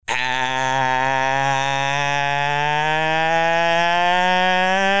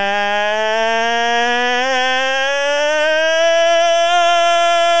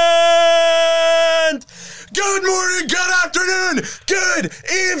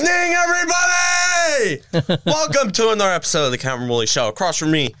evening, everybody! Welcome to another episode of the Cameron Woolley Show. Across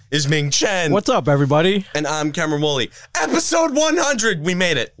from me is Ming Chen. What's up, everybody? And I'm Cameron Woolley. Episode 100. We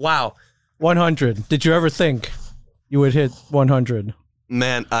made it. Wow. 100. Did you ever think you would hit 100?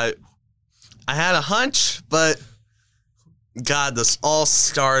 Man, I had a hunch, but God, this all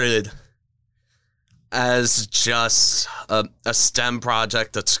started as just a STEM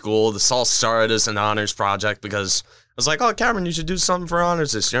project at school. This all started as an honors project because I was like, oh, Cameron, you should do something for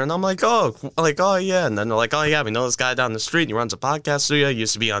honors this year. And I'm like, oh, yeah. And then they're like, oh, yeah, we know this guy down the street. He runs a podcast studio. He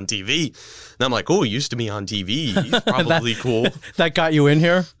used to be on TV. And I'm like, oh, he used to be on TV. He's probably cool. That got you in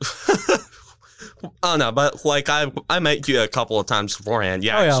here? Oh, no, but like I met you a couple of times beforehand.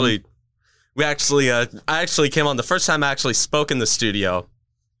 Yeah, I actually came on. The first time I actually spoke in the studio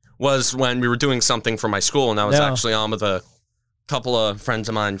was when we were doing something for my school. And I was actually on with a couple of friends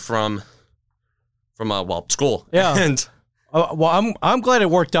of mine from school. Yeah. And well, I'm glad it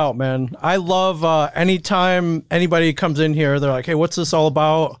worked out, man. I love anytime anybody comes in here, they're like, hey, what's this all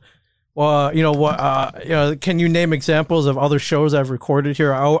about? Well, can you name examples of other shows I've recorded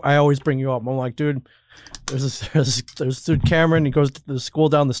here? I always bring you up. I'm like, dude, there's dude Cameron. He goes to the school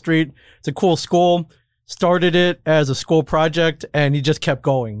down the street. It's a cool school. Started it as a school project, and he just kept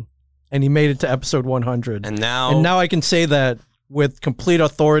going, and he made it to episode 100. And now I can say that with complete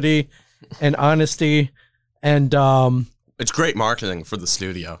authority and honesty, and it's great marketing for the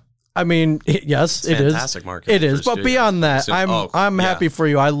studio. I mean, yes, it is. Fantastic marketing. It is, but beyond that, I'm happy for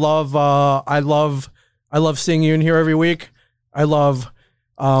you. I love seeing you in here every week. I love,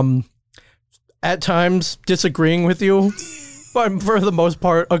 at times disagreeing with you, but for the most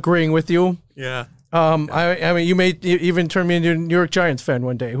part, agreeing with you. Yeah. I mean, you may even turn me into a New York Giants fan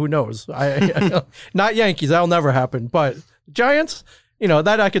one day. Who knows? Not Yankees. That'll never happen. But Giants,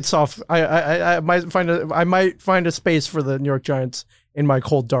 that I could I might find a space for the New York Giants in my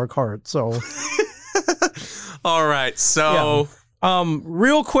cold, dark heart. So, all right. So,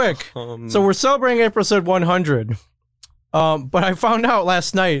 real quick. So we're celebrating episode 100. But I found out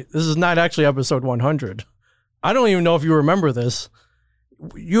last night this is not actually episode 100. I don't even know if you remember this.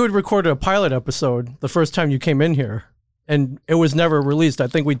 You had recorded a pilot episode the first time you came in here, and it was never released. I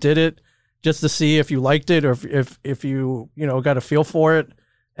think we did it just to see if you liked it or if you got a feel for it.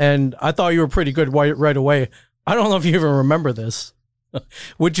 And I thought you were pretty good right away. I don't know if you even remember this.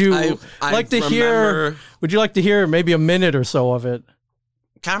 Would you like to hear maybe a minute or so of it?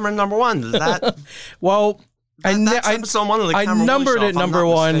 Cameron number one. Is that well, I numbered it number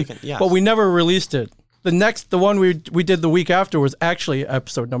one, yes. But we never released it. The one we did the week after was actually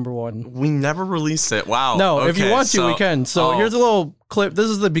episode number one. We never released it. Wow. No, okay, if you want to, we can. So here's a little clip. This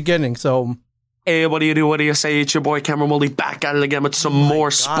is the beginning. So, hey, what do you do? What do you say? It's your boy Cameron Woolley back at it again with some more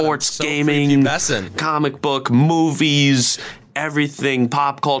sports, gaming, comic book, movies, everything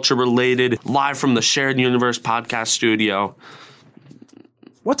pop culture related, live from the Shared Universe podcast studio.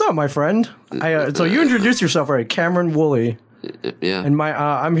 What's up, my friend? So you introduced yourself, right? Cameron Woolley. Yeah. And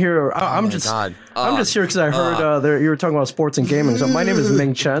I'm here. I'm just here because I heard you were talking about sports and gaming. So my name is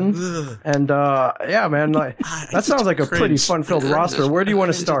Ming Chen, and yeah, man, that sounds like a pretty fun-filled roster. Where do you want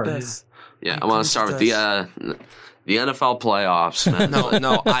to start? Yeah, I want to start with the NFL playoffs. Man.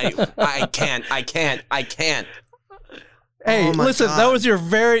 No, I can't. Hey, listen, God.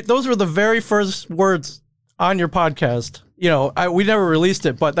 Those were the very first words on your podcast. We never released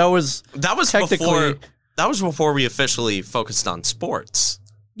it, but that was technically. That was before we officially focused on sports.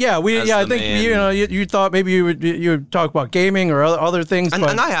 Yeah, I think you thought maybe you would talk about gaming or other things. And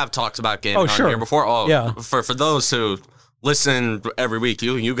I have talked about gaming on here before. Yeah. For those who listen every week,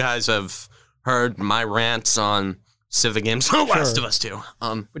 you guys have heard my rants on Civic games. The Last of Us 2.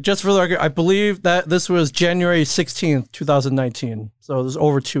 But just for the record, I believe that this was January 16th, 2019. So it was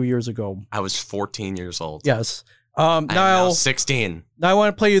over 2 years ago. I was 14 years old. Yes. Now 16. Now I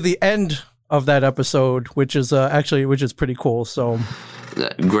want to play you the end of that episode, which is pretty cool. So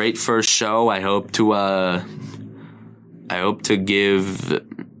great first show. I hope that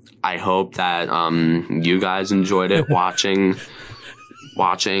you guys enjoyed it watching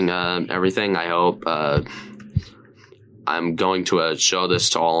everything. I hope I'm going to show this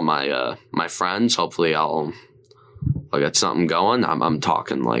to all of my friends. Hopefully I'll get something going. I'm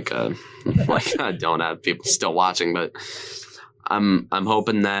talking like I don't have people still watching, but I'm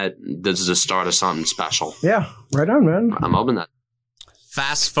hoping that this is the start of something special. Yeah, right on, man. I'm hoping that.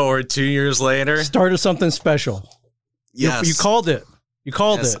 Fast forward 2 years later. Start of something special. Yes. You called it. You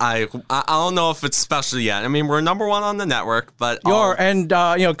called it. I don't know if it's special yet. I mean, we're number one on the network, but you are, and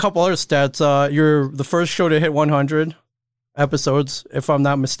a couple other stats. You're the first show to hit 100 episodes, if I'm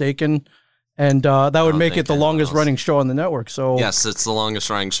not mistaken. And that would don't make think it the anyone longest else. running show on the network. So Yes, it's the longest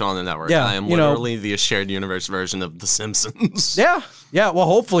running show on the network. Yeah, I am you know- literally the shared universe version of The Simpsons. yeah. Well,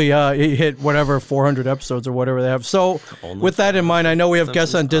 hopefully it hit whatever 400 episodes or whatever they have. So Only with that in mind, I know we have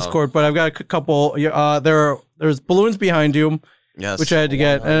guests on Simpsons? Discord, but I've got a couple. There's balloons behind you, Yes. which I had to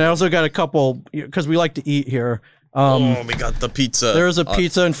get, and I also got a couple because we like to eat here. We got the pizza. There's a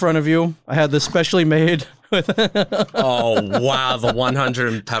pizza in front of you. I had this specially made. Oh wow, the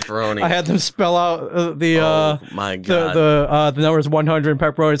 100 and pepperoni. I had them spell out the my god. the numbers 100 and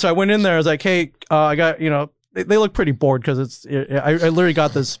pepperoni. So I went in there. I was like, hey, I got they look pretty bored because I literally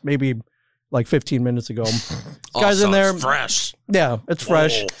got this maybe like 15 minutes ago. Guys in there, it's fresh. yeah, it's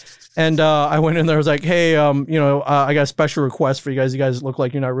fresh. Oh. And I went in there. I was like, hey, I got a special request for you guys. You guys look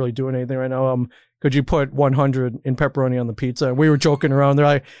like you're not really doing anything right now. Could you put 100 in pepperoni on the pizza? And we were joking around.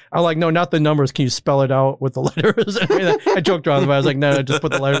 I'm like, no, not the numbers. Can you spell it out with the letters? I joked around, but I was like, no, just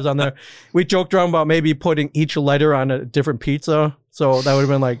put the letters on there. We joked around about maybe putting each letter on a different pizza. So that would have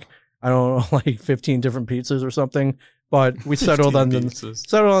been like, I don't know, like 15 different pizzas or something. But we settled on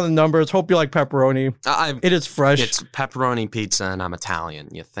the numbers. Hope you like pepperoni. It is fresh. It's pepperoni pizza, and I'm Italian.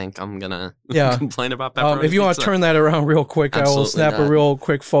 You think I'm gonna complain about pepperoni? If you pizza? want to turn that around real quick, I will Absolutely snap not. a real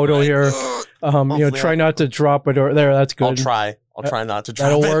quick photo here. Try not to drop it or there. That's good. I'll try not to.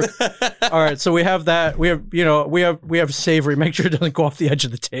 That'll drop it. work. All right, so we have that. We have savory. Make sure it doesn't go off the edge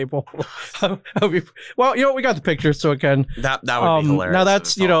of the table. Well, we got the picture, so it can. That would be hilarious. Now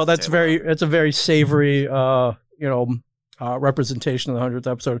that's if it's off the table. it's a very savory representation of the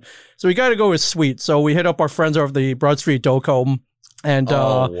 100th episode. So we got to go with sweet. So we hit up our friends over the Broad Street Doco, and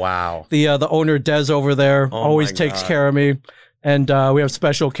wow, the owner Des over there always my takes God. care of me. And we have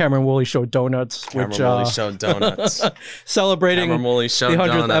special Cameron Woolley Show donuts, Cameron Woolley Show donuts. celebrating Cameron Woolley Show the 100th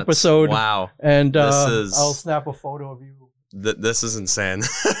donuts. episode. Wow, And This is- I'll snap a photo of you. this is insane.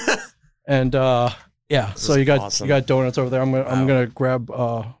 And yeah, so you got awesome. you got donuts over there. I'm gonna grab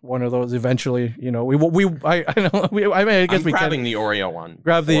one of those eventually. I know I guess I'm we grabbing can the Oreo one.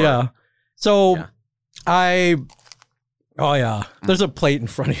 grab the Or- So Yeah. there's a plate in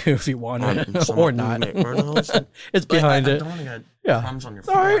front of you if you want it or not. It's It's behind it. don't want to get Yeah. crumbs on your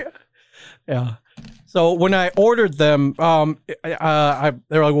Sorry. fork. Yeah. So when I ordered them, they were like,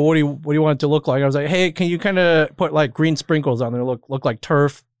 "Well, what do you want it to look like?" I was like, "Hey, can you kind of put like green sprinkles on there? Look like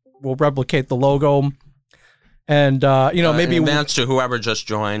turf. We'll replicate the logo, and maybe in advance to whoever just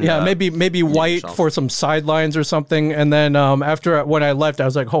joined. maybe white yourself. for some sidelines or something." And then when I left, I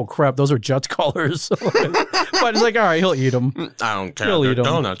was like, "Oh crap, those are Jets colors." But it's like, all right, he'll eat them. I don't care. He'll They're eat 'em.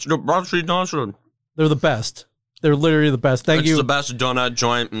 donuts. The Broad Street Donuts. They're the best. They're literally the best. Thank It's you. the best donut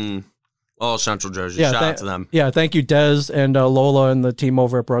joint in all Central Jersey. Yeah, Shout out to them. Yeah, thank you, Des and Lola and the team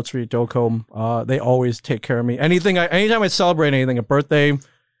over at Broad Street Docom. They always take care of me. Anytime I celebrate anything, a birthday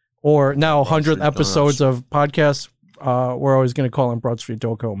or now 100th Street episodes of podcasts, we're always going to call on Broad Street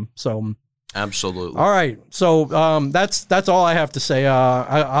Docom. So, Absolutely. all right. So that's all I have to say.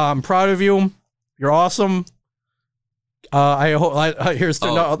 I'm proud of you. You're awesome. I hope here's to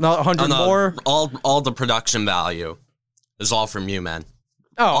Oh. 100 more. All the production value is all from you, man.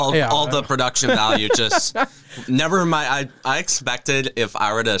 Oh, yeah. All the production value just never mind. I expected if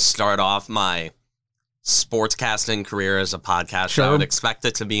I were to start off my sportscasting career as a podcaster, Sure. I would expect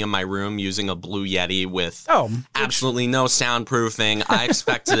it to be in my room using a Blue Yeti with Oh, absolutely no soundproofing. I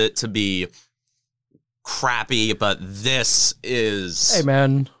expected it to be crappy, but this is hey,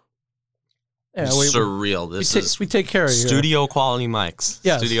 man. Yeah, surreal. This we take care of you. studio quality mics.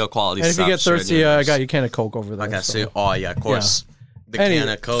 Yes. Studio quality And if you stuff. get thirsty, shared I universe. got you a can of Coke over there. Like I so. say, oh yeah, of course. The can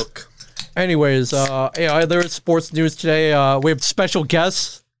of Coke. Anyways, there's sports news today. We have special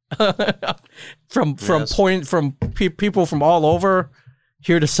guests from people from all over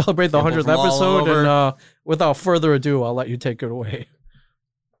here to celebrate the People 100th from all episode. over. And without further ado, I'll let you take it away.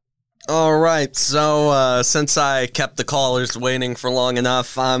 All right, so since I kept the callers waiting for long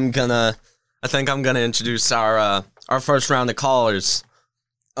enough, I think I'm gonna introduce our first round of callers.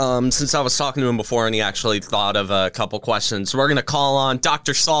 Since I was talking to him before and he actually thought of a couple questions, we're gonna call on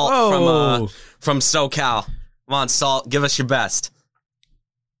Dr. Salt Whoa. from SoCal. Come on, Salt, give us your best.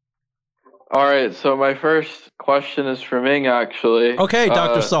 All right, so my first question is for Ming, actually. Okay,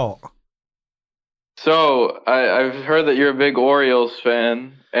 Dr. Salt. So I've heard that you're a big Orioles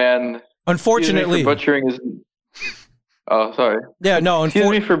fan, and Unfortunately, excuse me for butchering his. Oh, sorry. yeah, no, Excuse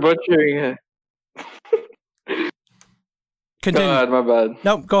me for butchering. continue. Go ahead, my bad.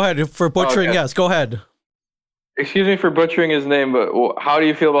 No, go ahead. For butchering, Okay. yes, go ahead. Excuse me for butchering his name, but how do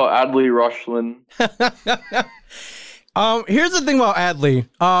you feel about Adley Rushlin? Here's the thing about Adley.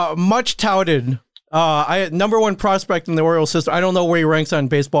 Much touted Number one prospect in the Orioles system. I don't know where he ranks on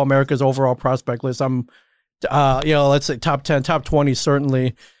Baseball America's overall prospect list. I'm, let's say top 10, top 20, certainly.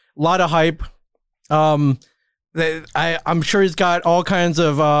 A lot of hype. I'm sure he's got all kinds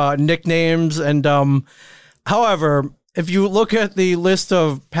of nicknames. And however, if you look at the list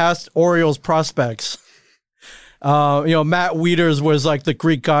of past Orioles prospects, Matt Wieters was like the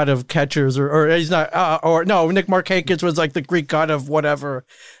Greek god of catchers, or he's not, Nick Markakis was like the Greek god of whatever.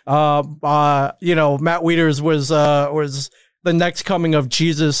 Matt Wieters was the next coming of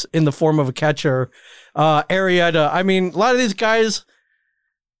Jesus in the form of a catcher. Arrieta. I mean, a lot of these guys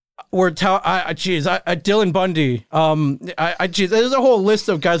were, Dylan Bundy. There's a whole list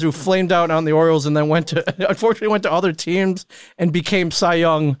of guys who flamed out on the Orioles and then unfortunately went to other teams and became Cy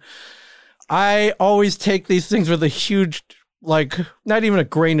Young. I always take these things with a huge, not even a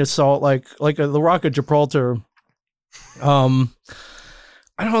grain of salt, the Rock of Gibraltar. I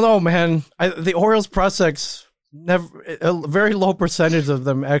don't know, man. The Orioles prospects, a very low percentage of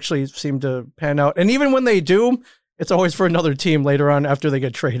them actually seem to pan out. And even when they do, it's always for another team later on after they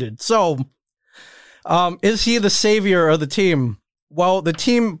get traded. So, is he the savior of the team? Well, the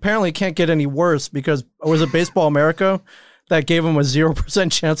team apparently can't get any worse because was it Baseball America that gave him a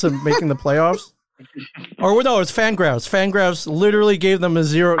 0% chance of making the playoffs? Or no, it's Fangraphs. Fangraphs literally gave them a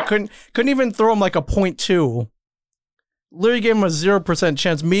 0. Couldn't even throw him like a 0.2. Literally gave him a 0%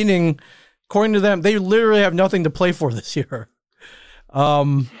 chance, meaning, according to them, they literally have nothing to play for this year.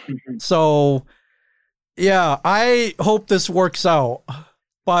 So, yeah, I hope this works out.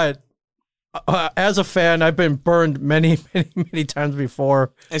 But as a fan, I've been burned many, many, many times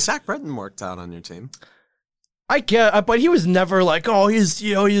before. Hey, Zach Britton worked out on your team. I get, but he was never like, oh, he's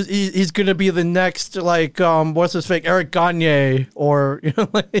gonna be the next what's his fake Eric Gagne, or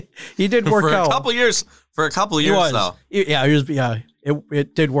he did work out for a couple years. For a couple years, though,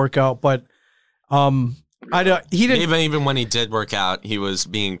 it did work out, but he didn't even when he did work out, he was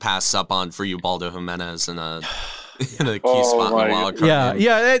being passed up on for Ubaldo Jimenez in a key spot in the wild card.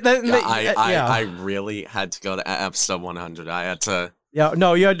 I really had to go to episode 100. I had to. Yeah,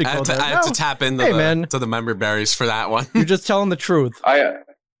 no, you had to go there. I had to tap into to the member berries for that one. You're just telling the truth. I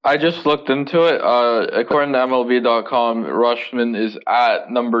just looked into it. According to MLB.com, Rushman is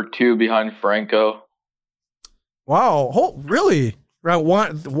at number 2 behind Franco. Wow. Oh, really?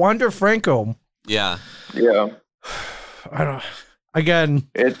 Wander Franco. Yeah. Yeah. I don't. Again,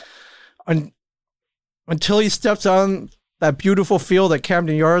 until he steps on that beautiful field at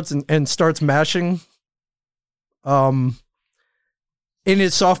Camden Yards and starts mashing, in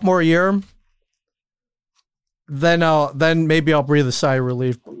his sophomore year, then maybe I'll breathe a sigh of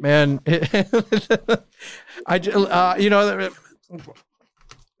relief. Man, I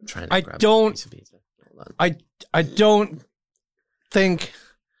don't think.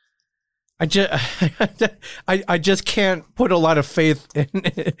 I just can't put a lot of faith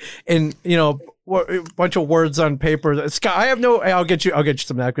in a bunch of words on paper. Scott, I'll get you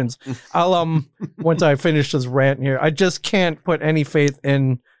some napkins. I'll once I finish this rant here. I just can't put any faith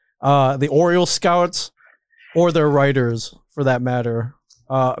in the Orioles scouts or their writers for that matter.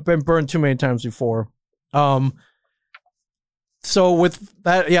 I've been burned too many times before. So with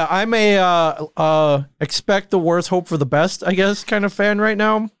that, yeah, I'm a expect the worst, hope for the best, I guess, kind of fan right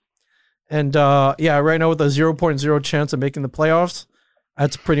now. And right now with a 0.0 chance of making the playoffs,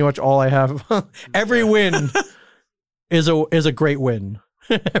 that's pretty much all I have. Every win is a great win.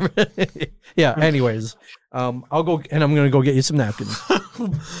 Yeah. Anyways, I'll go and I'm gonna go get you some napkins.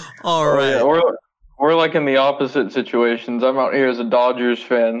 All right. Yeah, we're like in the opposite situations. I'm out here as a Dodgers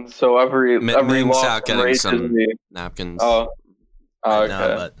fan, so every loss out getting raises some me. napkins. Oh, okay.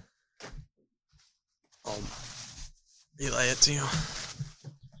 No, but I'll relay it to you.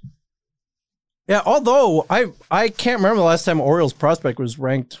 Yeah, although I can't remember the last time Orioles prospect was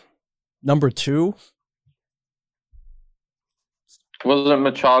ranked number 2. Wasn't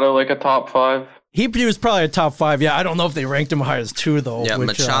Machado like a top 5? He was probably a top 5. Yeah, I don't know if they ranked him high as 2 though. Yeah,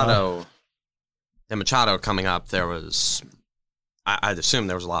 Machado. Machado coming up, there was. I'd assume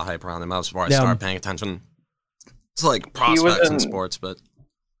there was a lot of hype around him. That was before I started paying attention. It's like prospects in sports, but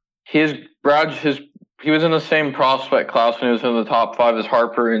he was in the same prospect class when he was in the top 5 as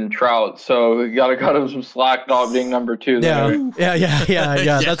Harper and Trout, so you gotta cut him some slack not being number 2 there.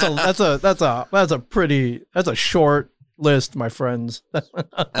 Yeah. That's a short list, my friends.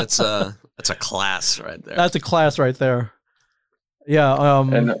 That's a class right there. That's a class right there. Yeah.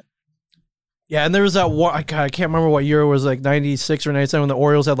 And there was that one. I can't remember what year it was, like 96 or 97, when the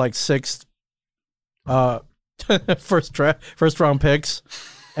Orioles had like 6 first round picks.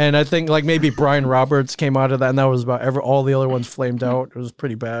 And I think like maybe Brian Roberts came out of that, and that was about all the other ones flamed out. It was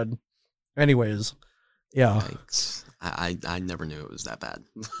pretty bad. Anyways, yeah. Yikes. I never knew it was that bad.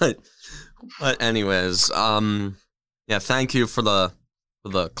 but anyways, yeah, thank you for the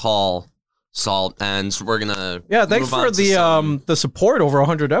call, Salt, and we're gonna thanks for the support over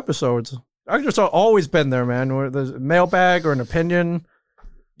 100 episodes. Dr. Salt always been there, man. Where there's a mailbag or an opinion.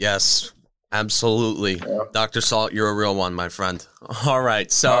 Yes, absolutely. Yeah. Dr. Salt, you're a real one, my friend. All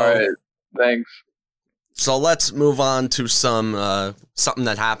right, thanks. So let's move on to some something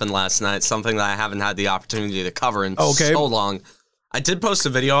that happened last night, something that I haven't had the opportunity to cover in so long. I did post a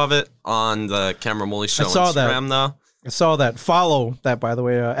video of it on the Cameron Woolley Show Instagram, though. I saw that. Follow that, by the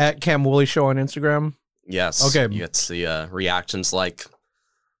way, at Cam Woolley Show on Instagram. Yes. Okay. You get to see reactions like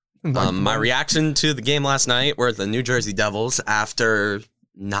my reaction to the game last night were the New Jersey Devils after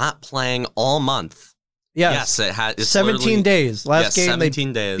not playing all month. Yes. It's 17 days. Last game,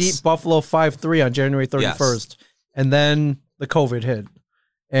 17 they beat Buffalo 5-3 on January 31st. Yes. And then the COVID hit.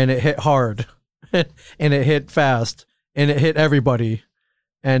 And it hit hard. And it hit fast. And it hit everybody.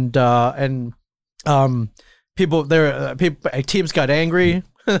 And teams got angry.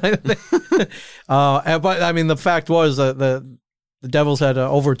 But I mean, the fact was that the Devils had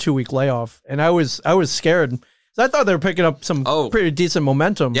over a 2-week layoff, and I was scared. So I thought they were picking up some pretty decent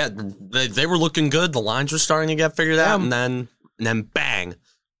momentum. Yeah, they were looking good. The lines were starting to get figured out, and then bang,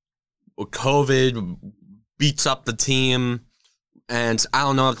 COVID beats up the team. And I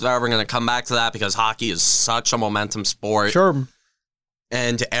don't know if they're ever going to come back to that because hockey is such a momentum sport. Sure.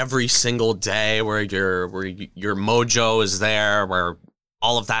 And every single day where your mojo is there, where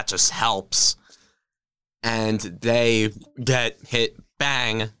all of that just helps, and they get hit,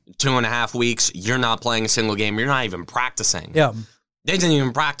 bang, 2.5 weeks, you're not playing a single game, you're not even practicing. Yeah. They didn't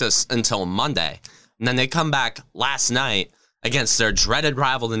even practice until Monday. And then they come back last night against their dreaded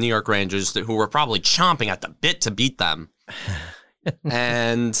rival, the New York Rangers, who were probably chomping at the bit to beat them.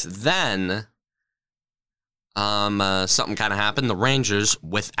 And then something kind of happened. The Rangers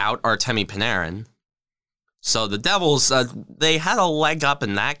without Artemi Panarin. So the Devils, they had a leg up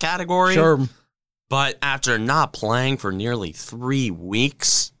in that category. Sure. But after not playing for nearly 3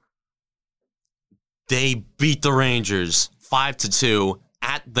 weeks, they beat the Rangers 5-2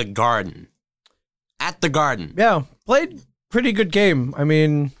 at the Garden. At the Garden. Yeah, played pretty good game. I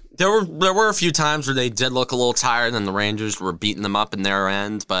mean, there were a few times where they did look a little tired and the Rangers were beating them up in their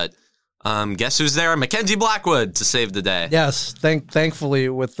end, but guess who's there? Mackenzie Blackwood to save the day. Yes, thankfully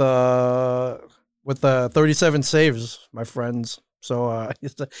with 37 saves, my friends. So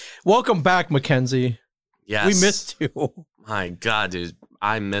welcome back, Mackenzie. Yes. We missed you. My God, dude.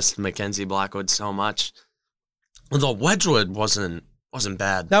 I missed Mackenzie Blackwood so much. Although Wedgwood wasn't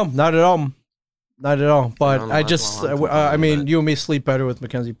bad. No, not at all. Not at all. But I mean, you and me sleep better with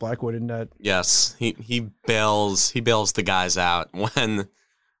Mackenzie Blackwood in that. Yes, he bails the guys out when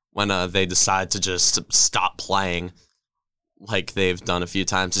they decide to just stop playing, like they've done a few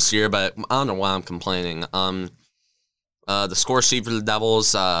times this year. But I don't know why I'm complaining. The score sheet for the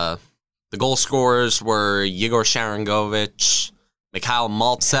Devils, the goal scorers were Yegor Sharangovich, Mikhail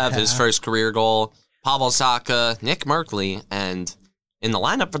Maltsev, his first career goal, Pavel Zacha, Nick Merkley, and in the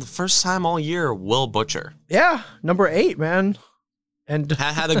lineup for the first time all year, Will Butcher. Yeah, number 8, man. And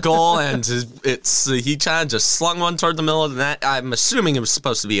had a goal, and he kind of just slung one toward the middle of the net. I'm assuming it was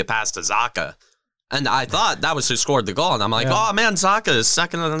supposed to be a pass to Zacha. And I thought that was who scored the goal. And I'm like, oh, man, Zacha is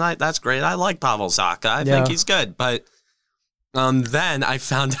second of the night. That's great. I like Pavel Zacha. I think he's good. But then I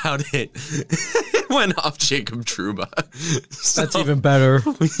found out it went off Jacob Trouba. So, that's even better.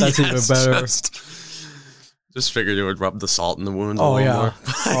 That's even better. Just figured it would rub the salt in the wound a little more.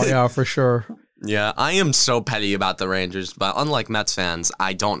 Oh, yeah, for sure. Yeah, I am so petty about the Rangers, but unlike Mets fans,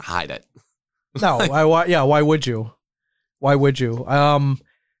 I don't hide it. No, why would you? Why would you?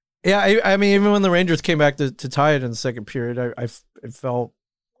 Yeah, I mean, even when the Rangers came back to tie it in the second period, I was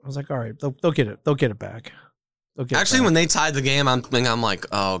like, all right, they'll get it. They'll get it back. Actually, when they tied the game, I'm like,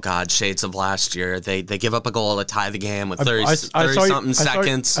 oh God, shades of last year. They give up a goal to tie the game with 30-something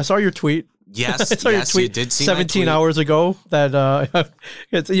seconds. I saw your tweet. Yes, I saw your tweet you did see 17 hours ago that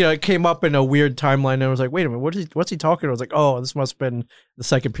it came up in a weird timeline, and I was like, wait a minute, what's he talking? I was like, oh, this must have been the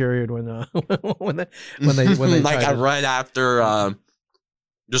second period when they like right after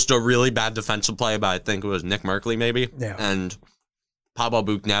just a really bad defensive play by I think it was Nick Merkley maybe, and Pavel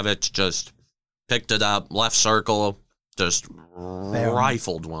Buchnevich just picked it up, left circle, just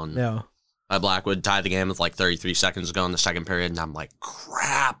rifled one. Yeah, by Blackwood, tied the game with like 33 seconds to go in the second period, and I'm like,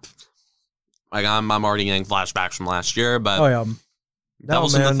 crap. Like, I'm already getting flashbacks from last year, but that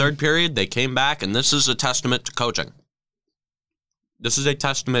was in the third period. They came back, and this is a testament to coaching. This is a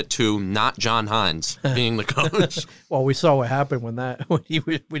testament to not John Hines being the coach. Well, we saw what happened when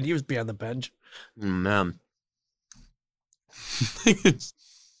he was behind the bench. Man.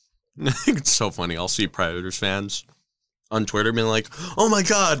 I think it's so funny. I'll see Predators fans on Twitter being like, "Oh my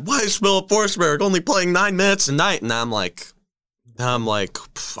God, why is Philip Forsberg only playing 9 minutes a night?" And I'm like, I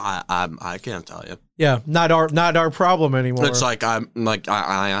can't tell you. Yeah, not our problem anymore. It's like I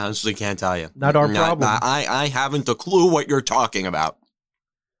honestly can't tell you. Not our problem. I haven't a clue what you're talking about.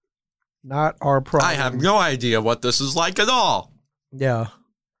 Not our problem. I have no idea what this is like at all. Yeah.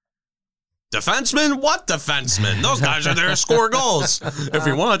 Defensemen? What defensemen? Those guys are there to score goals. If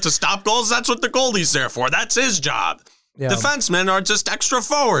you wanted to stop goals, that's what the goalie's there for. That's his job. Yeah. Defensemen are just extra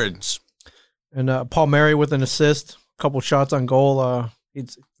forwards. And Paul Mary with an assist, a couple shots on goal.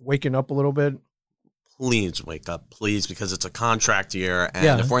 He's waking up a little bit. Please wake up, please, because it's a contract year,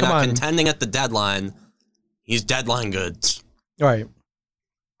 and if we're not contending at the deadline, he's deadline goods. All right.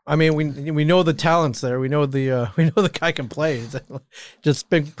 I mean, we know the talent's there. We know the guy can play. He's just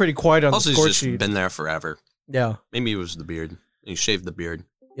been pretty quiet on the score sheet. Also, he's just been there forever. Yeah. Maybe it was the beard. He shaved the beard.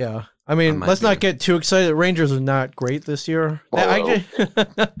 Yeah. I mean, let's not get too excited. The Rangers are not great this year. All right,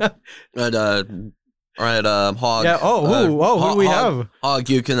 Hog. Yeah. Who do we have? Hog,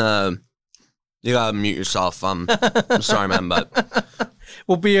 you can you gotta mute yourself. I'm sorry, man, but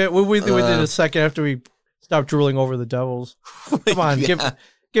we'll be with you in a second after we stop drooling over the Devils. Come on, give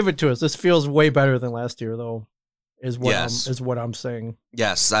it to us. This feels way better than last year, though. Is what I'm saying.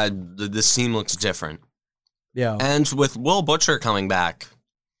 Yes, this team looks different. Yeah, and with Will Butcher coming back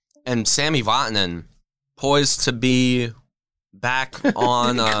and Sami Vatanen poised to be back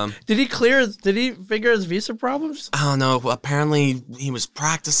on. Did he figure his visa problems? I don't know. Apparently he was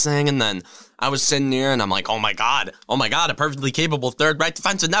practicing, and then I was sitting there and I'm like, oh my god, a perfectly capable third right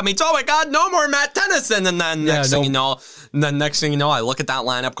defenseman. That means, oh my god, no more Matt Tennyson. And then next thing you know, I look at that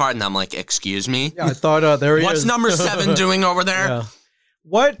lineup card and I'm like, excuse me? Yeah, I thought there he is. What's number 7 doing over there? Yeah.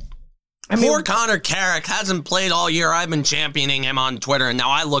 What? Poor Connor Carrick hasn't played all year. I've been championing him on Twitter, and now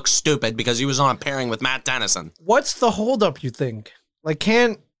I look stupid because he was on a pairing with Matt Tennyson. What's the holdup, you think? Like,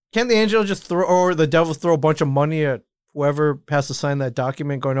 can the Angels just throw, or the Devils throw a bunch of money at whoever has to sign that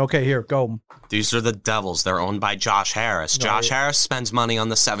document going, okay, here, go. These are the Devils. They're owned by Josh Harris. Right. Josh Harris spends money on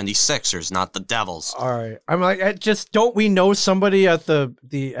the 76ers, not the Devils. All right. I'm like, don't we know somebody at the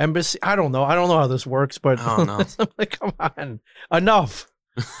embassy? I don't know how this works, but I don't know. I'm like, come on, enough.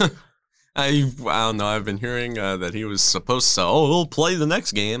 I don't know. I've been hearing that he was supposed to. He'll play the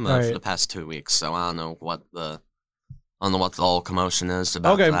next game for the past 2 weeks. So I don't know what the whole commotion is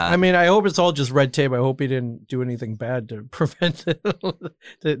about. Okay, that. I mean, I hope it's all just red tape. I hope he didn't do anything bad to prevent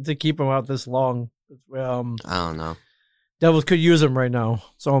it to keep him out this long. I don't know. Devils could use him right now.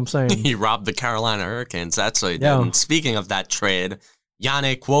 That's all I'm saying. He robbed the Carolina Hurricanes. That's what he did. And speaking of that trade,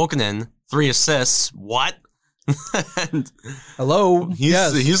 Janne Kuokkanen, 3 assists. What? Hello.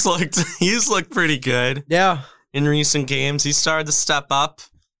 He's looked pretty good. Yeah. In recent games, he started to step up,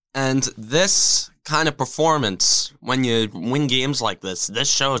 and this kind of performance, when you win games like this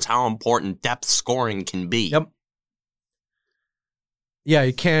shows how important depth scoring can be. Yep. Yeah,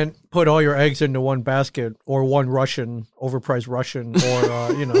 you can't put all your eggs into one basket or one overpriced Russian, or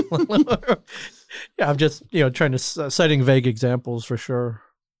Yeah, I'm just trying to setting vague examples for sure.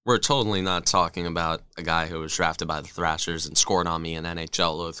 We're totally not talking about a guy who was drafted by the Thrashers and scored on me in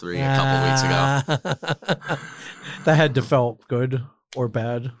NHL 03 a couple weeks ago. That had to felt good or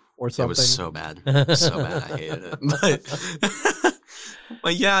bad or something. It was so bad. I hated it.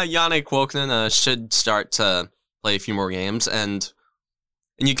 But yeah, Janne Kuokkanen should start to play a few more games. And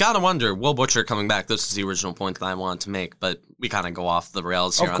you got to wonder, Will Butcher coming back, this is the original point that I wanted to make, but we kind of go off the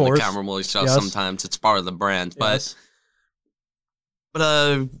rails here on the Cameron Woolley Show. Yes. Sometimes it's part of the brand. Yes.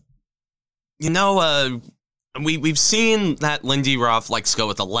 But we've seen that Lindy Ruff likes to go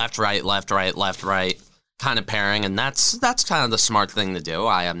with the left, right kind of pairing, and that's kind of the smart thing to do.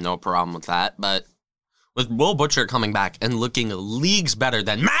 I have no problem with that. But with Will Butcher coming back and looking leagues better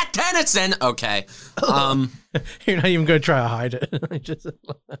than Matt Tennyson, okay. You're not even going to try to hide it.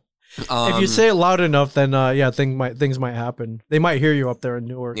 If you say it loud enough, then things might happen. They might hear you up there in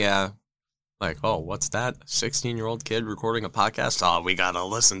Newark. Yeah. Like, oh, what's that? 16-year-old kid recording a podcast? Oh, we gotta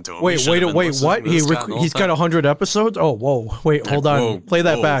listen to him. Wait, what? He's got 100 episodes? Oh, whoa. Wait, hold on. Play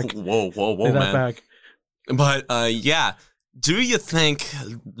that back. Whoa, Play that back. But, yeah. Do you think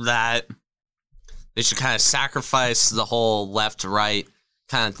that they should kind of sacrifice the whole left-right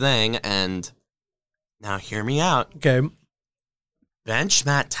kind of thing? And now hear me out. Okay. Bench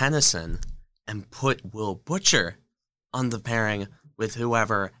Matt Tennyson and put Will Butcher on the pairing with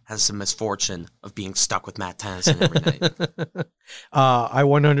whoever has the misfortune of being stuck with Matt Tennyson every night. I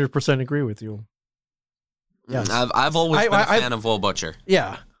 100% agree with you. Yes. I've always been a fan of Will Butcher.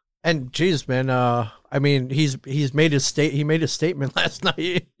 Yeah. And geez, man, I mean, he's made his statement last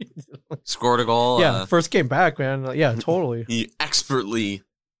night. Scored a goal. Yeah, first game back, man. Yeah, totally. He expertly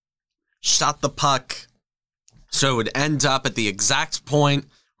shot the puck so it would end up at the exact point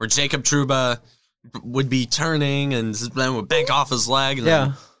where Jacob Trouba would be turning and then would bank off his leg and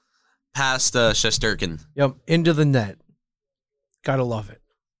then past Shesterkin. Yep, into the net. Gotta love it.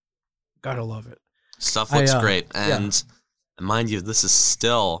 Gotta love it. Stuff looks great. And mind you, this is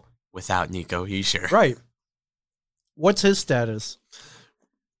still without Nico Hischier. Right. What's his status?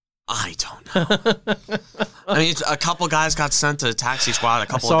 I don't know. I mean, a couple guys got sent to the taxi squad. A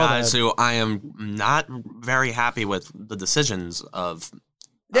couple of guys who I am not very happy with the decisions of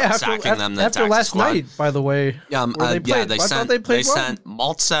sacking them. After last squad. night, by the way. Yeah, they sent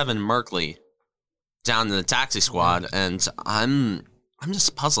Maltsev and Merkley down to the taxi squad, and I'm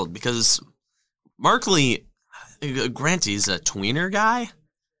just puzzled because Merkley, granted, he's a tweener guy.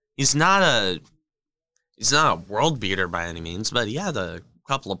 He's not a world beater by any means, but he had a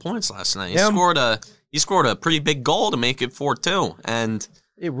couple of points last night. He scored a pretty big goal to make it 4-2, and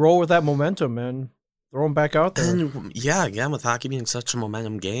roll with that momentum, man. Throw him back out there. And again, with hockey being such a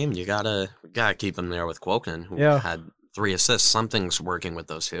momentum game, you gotta keep him there with Kwokin, who had 3 assists. Something's working with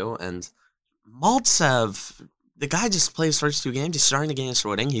those two, and Maltsev, the guy just plays first 2 games. He's starting to gain his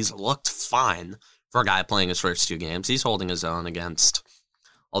footing. He's looked fine for a guy playing his first 2 games. He's holding his own against,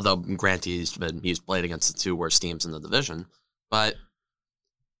 although granted he's played against the 2 worst teams in the division, but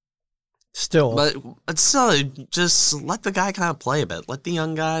still, just let the guy kind of play a bit. Let the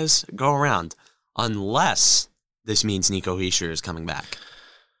young guys go around, unless this means Nico Hischier is coming back.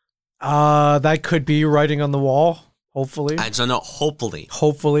 That could be writing on the wall. Hopefully, I don't know. Hopefully,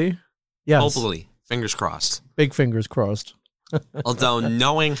 yes. Hopefully, fingers crossed. Big fingers crossed. Although,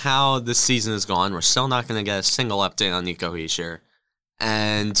 knowing how this season has gone, we're still not going to get a single update on Nico Hischier.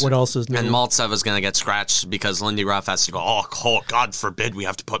 And what else is new? And Maltsev is going to get scratched because Lindy Ruff has to go, oh, God forbid we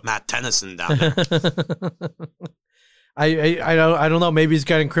have to put Matt Tennyson down there. I don't know. Maybe he's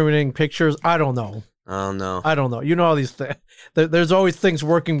got incriminating pictures. I don't know. Oh, no. I don't know. You know all these things. There's always things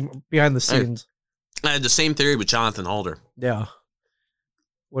working behind the scenes. I had the same theory with Jonathan Holder. Yeah.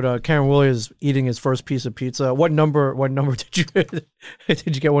 What Cameron Woolley is eating his first piece of pizza. What number did you did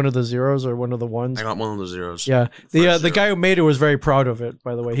you get? One of the zeros or one of the ones? I got one of the zeros. Yeah. The guy who made it was very proud of it,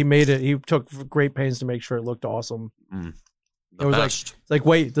 by the way. He made it. He took great pains to make sure it looked awesome. It was like,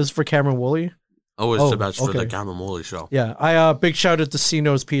 wait, this is for Cameron Woolley? Oh, it's the best for the Cameron Woolley Show. Yeah. I big shout out to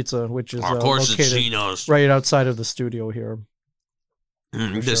Cino's Pizza, which is of course located it's Cino's. Right outside of the studio here.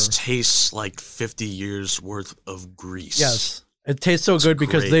 This tastes like 50 years worth of grease. Yes. It tastes so good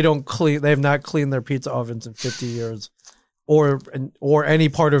because they have not cleaned their pizza ovens in 50 years or any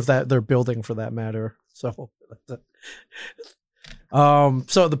part of that they're building for that matter. So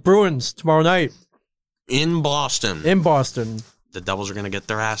so the Bruins tomorrow night in Boston. The Devils are going to get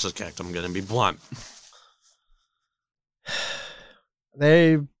their asses kicked. I'm going to be blunt.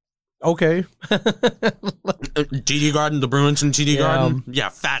 Okay. TD Garden, the Bruins in TD Garden. Yeah,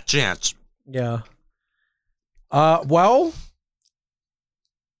 fat chance. Yeah. Well,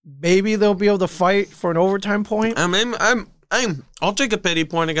 maybe they'll be able to fight for an overtime point. I'll take a pity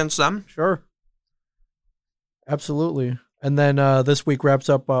point against them. Sure. Absolutely. And then this week wraps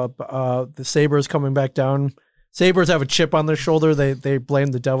up the Sabres coming back down. Sabres have a chip on their shoulder. They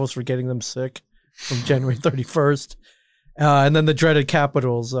blame the Devils for getting them sick from January 31st. And then the dreaded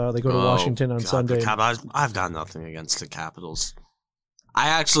Capitals, they go to Washington on Sunday. I've got nothing against the Capitals. I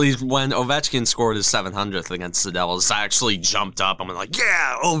actually, when Ovechkin scored his 700th against the Devils, I actually jumped up. I'm like,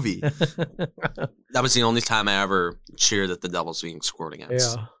 yeah, Ovi. That was the only time I ever cheered at the Devils being scored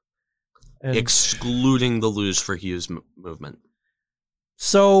against. Yeah. And excluding the lose for Hughes movement.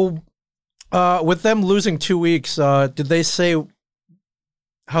 So, with them losing 2 weeks, did they say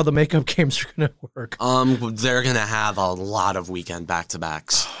how the makeup games are going to work? They're going to have a lot of weekend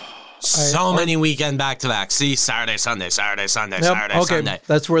back-to-backs. Many weekend back-to-backs. See, Saturday, Sunday. Sunday.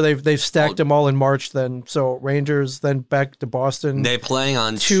 That's where they've stacked them all in March then. So Rangers, then back to Boston. They playing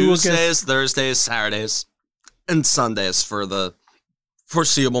on Tuesdays, Thursdays, Saturdays, and Sundays for the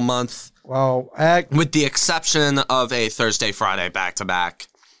foreseeable month. Wow. With the exception of a Thursday, Friday back-to-back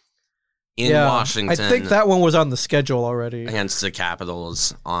in Washington. I think that one was on the schedule already. Against the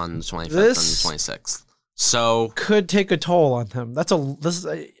Capitals on the 25th and the 26th. So could take a toll on them.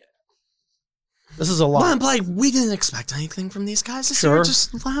 This is a lot. Let them play. We didn't expect anything from these guys this Sure. year.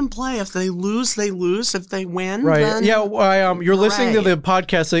 Just let them play. If they lose, they lose. If they win, Right. then Yeah. You're listening to hooray. the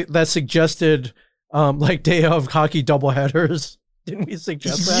podcast that suggested like day of hockey doubleheaders. Didn't we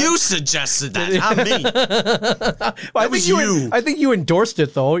suggest that? You suggested that, not me. Well, was you. I think you endorsed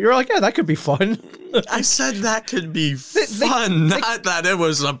it though. You're like, yeah, that could be fun. I said that could be fun, not that it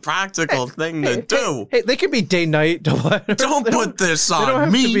was a practical thing to do. Hey, they could be day night doubleheaders. Don't put this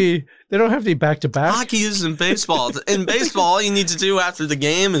on me. They don't have to be back to back. Hockey isn't baseball. In baseball, all you need to do after the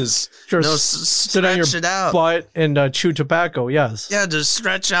game is sit on your stretch it out. butt and chew tobacco. Yes. Yeah, just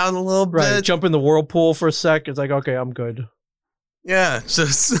stretch out a little Right. bit. Jump in the whirlpool for a sec. It's like, okay, I'm good. Yeah,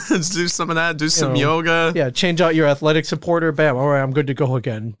 just do some of that. Do some know, yoga. Yeah, change out your athletic supporter. Bam. All right, I'm good to go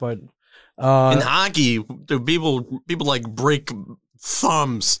again. But In hockey, people like break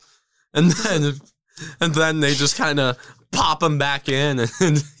thumbs, and then they just kind of pop them back in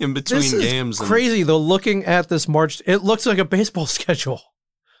between this is games. Crazy though. Looking at this March, it looks like a baseball schedule.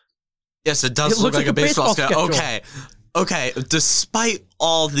 Yes, it does look like a baseball schedule. Okay. Despite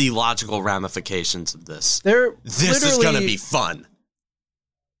all the logical ramifications of this is going to be fun.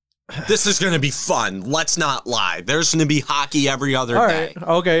 This is going to be fun. Let's not lie. There's going to be hockey every other day. Right.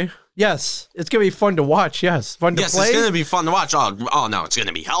 Okay. Yes. It's going to be fun to watch. Yes. Fun to play. Yes, it's going to be fun to watch. Oh, no. It's going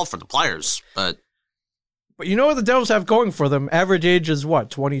to be hell for the players. But you know what the Devils have going for them? Average age is what?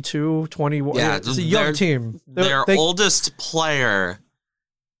 22, 21? Yeah. It's a young team. Their oldest player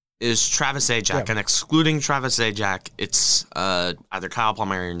is Travis Zajac. And excluding Travis Zajac, it's either Kyle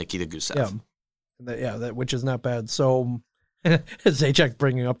Palmieri or Nikita Gusev. Yeah. Which is not bad. So Zajac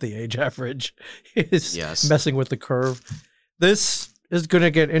bringing up the age average is messing with the curve. This is going to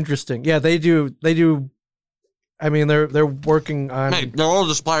get interesting. Yeah, they do. I mean, they're working on. Hey, their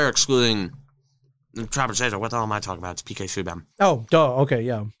oldest player, excluding Travis Zajac. What the hell am I talking about? It's PK Subban. Oh, duh. Okay,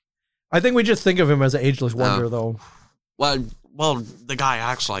 yeah. I think we just think of him as an ageless wonder, though. Well, the guy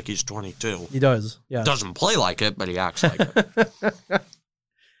acts like he's 22. He does. Yeah. Doesn't play like it, but he acts like it.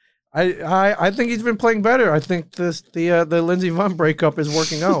 I think he's been playing better. I think the Lindsey Vonn breakup is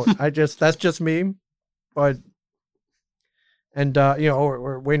working out. That's just me, but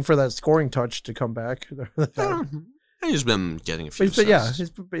we're waiting for that scoring touch to come back. He's been getting a few.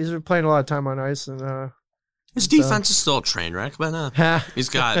 He's been playing a lot of time on ice, and his defense is still a train wreck, but he's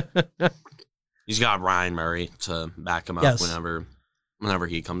got Ryan Murray to back him up whenever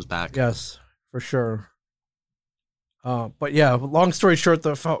he comes back. Yes, for sure. But yeah, long story short,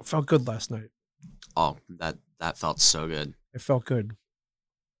 though, felt good last night. Oh, that felt so good. It felt good.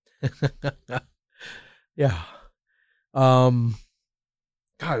 Yeah. God,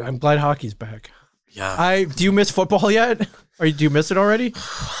 I'm glad hockey's back. Yeah. Do you miss football yet? Or do you miss it already?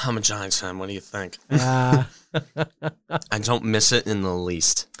 I'm a Giants fan. What do you think? I don't miss it in the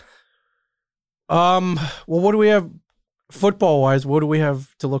least. Well, what do we have football wise? What do we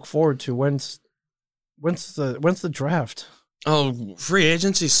have to look forward to? When's the draft? Oh, free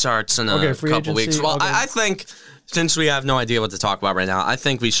agency starts in a couple weeks. Well, okay. I think since we have no idea what to talk about right now, I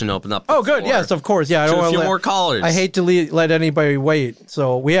think we should open up. Good. Yes, of course. Yeah, I don't want more callers. I hate to let anybody wait.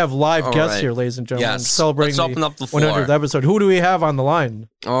 So we have live guests here, ladies and gentlemen, celebrating Let's open up the 100th episode. Who do we have on the line?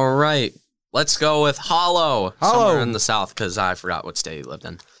 All right, let's go with Hollow. Somewhere in the South, because I forgot what state he lived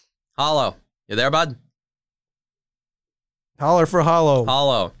in. Hollow, you there, bud? Holler for Hollow.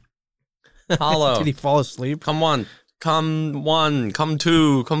 Hollow. Did he fall asleep? Come one, come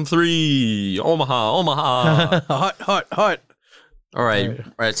two, come three. Omaha. Hot. All right.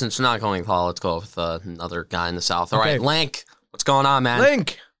 Since we're not going with Hollow, let's go with another guy in the South. All right, Link, what's going on, man?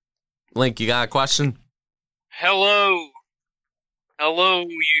 Link, you got a question? Hello,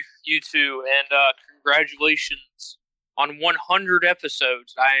 you two, and congratulations on 100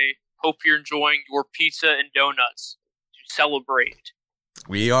 episodes. I hope you're enjoying your pizza and donuts to celebrate.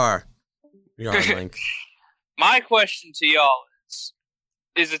 We are. Link. My question to y'all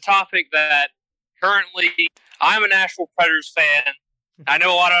is a topic that currently I'm a Nashville Predators fan. I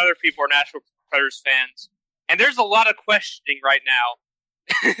know a lot of other people are Nashville Predators fans, and there's a lot of questioning right now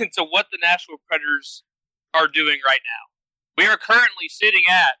to what the Nashville Predators are doing right now. We are currently sitting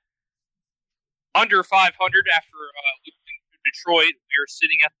at under 500 after losing to Detroit. We are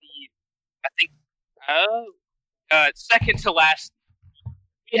sitting at the second to last.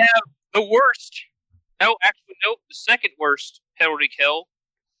 We have the worst. The second worst penalty kill.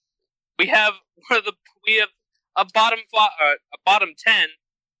 We have a bottom 10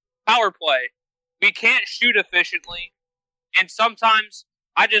 power play. We can't shoot efficiently, and sometimes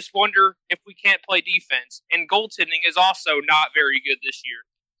I just wonder if we can't play defense. And goaltending is also not very good this year.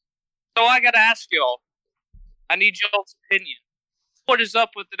 So I got to ask y'all. I need y'all's opinion. what is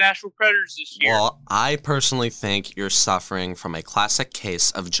up with the Nashville Predators this year? Well, I personally think you're suffering from a classic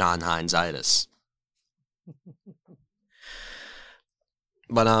case of John Hines-itis.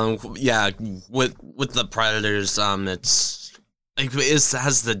 But yeah, with the Predators, it's like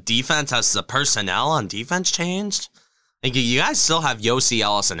has the personnel on defense changed? Like, you guys still have Yossi,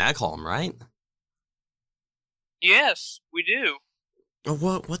 Ellis, and Ekholm, right? Yes, we do.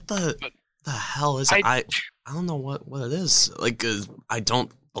 What the hell is it? I don't know what it is. Like, I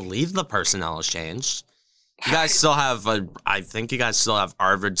don't believe the personnel has changed. You guys still have I think you guys still have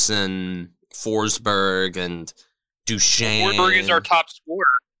Arvidsson, Forsberg, and Duchesne. Forsberg is our top scorer.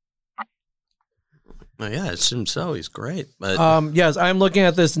 Oh, yeah, it seems so. He's great. But yes, I'm looking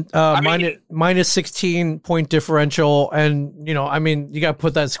at this minus 16 point differential, and you got to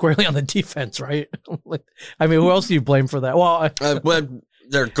put that squarely on the defense, right? Who else do you blame for that? Well,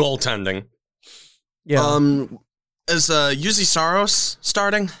 their goaltending. Yeah. Is Yuzi Saros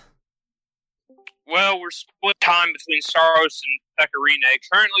starting? Well, we're split time between Saros and Pecorine.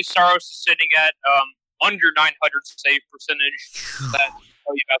 Currently, Saros is sitting at under 900 save percentage. I'll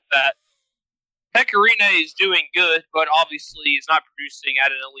tell you about that. Pecorine is doing good, but obviously is not producing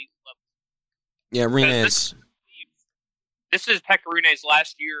at an elite level. Yeah, Rene is. This is Pecorine's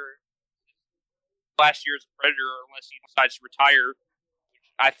last year as a Predator, unless he decides to retire, which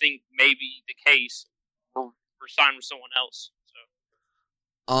I think may be the case, or sign with someone else.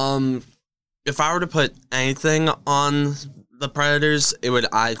 So. If I were to put anything on the Predators, it would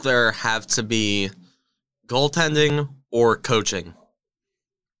either have to be goaltending or coaching.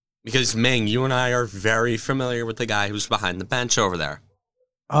 Because, Ming, you and I are very familiar with the guy who's behind the bench over there.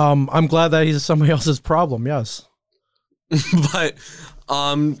 I'm glad that he's somebody else's problem, yes. But,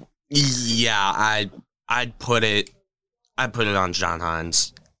 yeah, I'd put it on John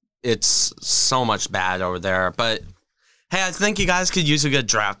Hines. It's so much bad over there. But, hey, I think you guys could use a good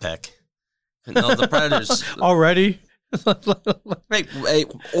draft pick. No, the Predators. Already?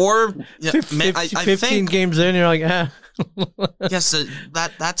 Wait, or... Yeah, 15 games in, you're like, eh. Yes,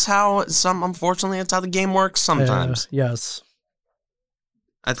 that's how unfortunately, it's how the game works sometimes. Yes.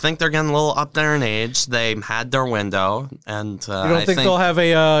 I think they're getting a little up there in age. They had their window, and you don't think they'll have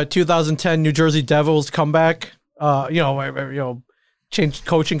a 2010 New Jersey Devils comeback? Change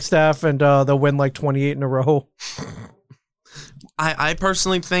coaching staff, and they'll win like 28 in a row. I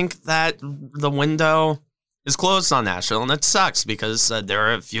personally think that the window is closed on Nashville, and it sucks because there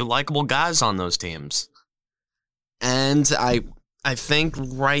are a few likable guys on those teams. And I think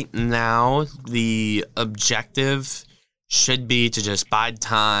right now the objective should be to just bide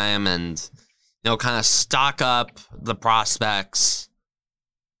time and, kind of stock up the prospects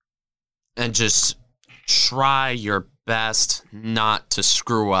and just try your best not to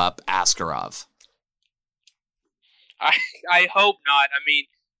screw up Askarov. I hope not. I mean,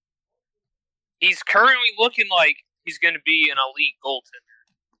 he's currently looking like he's going to be an elite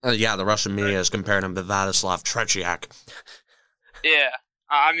goaltender. Yeah, the Russian media is comparing him to Vladislav Tretiak. Yeah,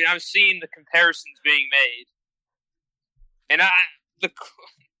 I mean, I'm seeing the comparisons being made, and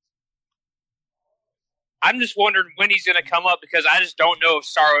I'm just wondering when he's going to come up, because I just don't know if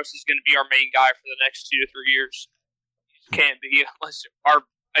Saros is going to be our main guy for the next 2 to 3 years. He can't be unless our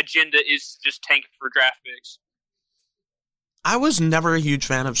agenda is just tank for draft picks. I was never a huge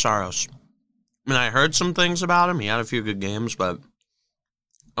fan of Saros. I mean, I heard some things about him. He had a few good games, but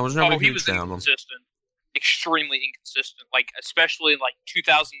I was never a huge fan of him. Inconsistent. Extremely inconsistent. Like, especially in like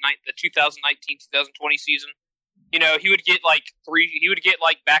 2009, the 2019-2020 season. He would get like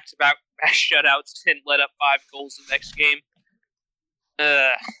back-to-back shutouts and let up 5 goals the next game.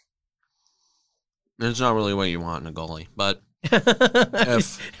 It's not really what you want in a goalie, but you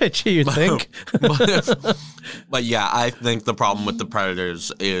think? But yeah, I think the problem with the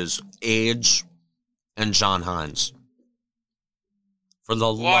Predators is age and John Hines. For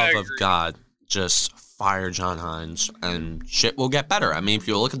the love of God, just fire John Hines and shit will get better. I mean, if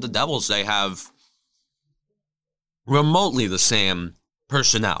you look at the Devils, they have remotely the same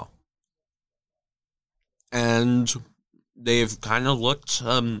personnel. And they've kind of looked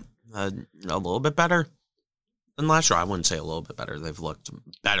a little bit better than last year. I wouldn't say a little bit better. They've looked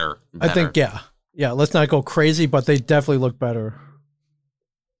better. I think, yeah. Yeah, let's not go crazy, but they definitely look better.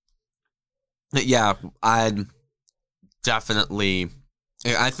 Yeah, I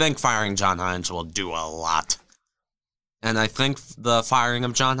think firing John Hines will do a lot. And I think the firing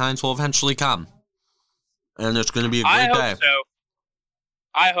of John Hines will eventually come. And it's going to be a great day.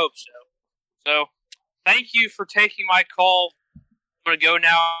 I hope so. So, thank you for taking my call. I'm going to go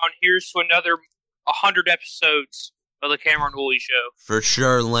now, and here's to another 100 episodes of the Cameron Woolley Show. For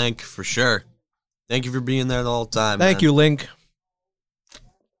sure, Link. For sure. Thank you for being there the whole time. Thank you, Link.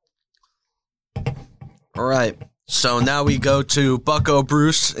 All right. So now we go to Bucko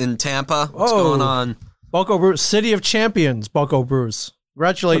Bruce in Tampa. What's going on? Bucko Bruce, City of Champions, Bucko Bruce.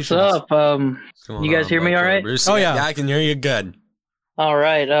 Congratulations. What's up? You guys hear me all right? Bruce? Oh, yeah. Yeah, I can hear you good. All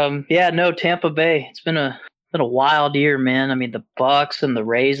right. Tampa Bay. It's been a wild year, man. I mean, the Bucks and the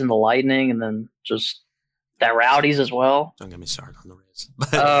Rays and the Lightning, and then just the Rowdies as well. Don't get me started on the Rays.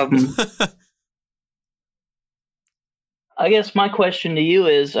 I guess my question to you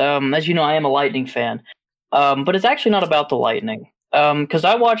is, as you know, I am a Lightning fan, but it's actually not about the Lightning. Because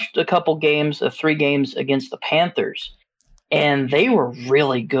I watched a couple games, 3 games against the Panthers, and they were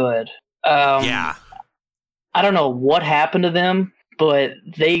really good. Yeah. I don't know what happened to them, but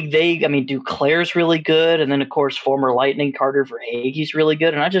I mean, Duclair's really good, and then of course former Lightning Carter Verhaeghe's really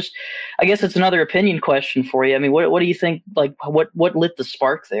good. And I guess it's another opinion question for you. I mean, what do you think? Like, what lit the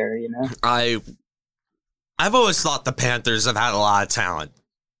spark there? You know, I've always thought the Panthers have had a lot of talent.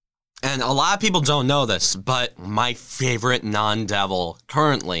 And a lot of people don't know this, but my favorite non-devil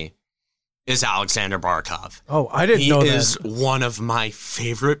currently is Alexander Barkov. Oh, I didn't know that. He is one of my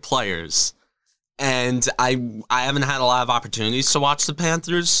favorite players. And I haven't had a lot of opportunities to watch the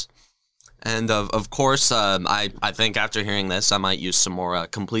Panthers. And of course, I think after hearing this, I might use some more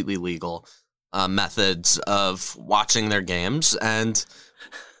completely legal methods of watching their games. And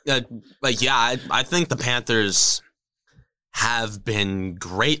I think the Panthers have been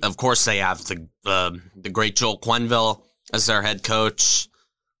great. Of course, they have the great Joel Quenneville as their head coach.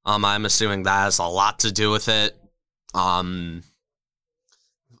 I'm assuming that has a lot to do with it. Of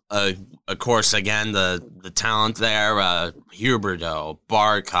course, again, the talent there, Huberdeau,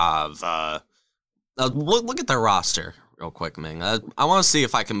 Barkov. Look at their roster real quick, Ming. I want to see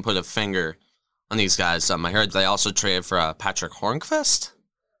if I can put a finger on these guys. I heard they also traded for Patrick Hornqvist,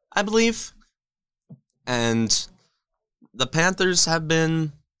 I believe. And the Panthers have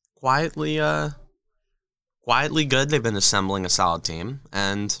been quietly good. They've been assembling a solid team,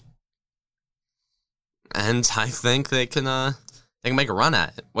 and I think they can make a run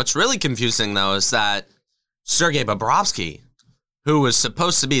at it. What's really confusing though is that Sergei Bobrovsky, who was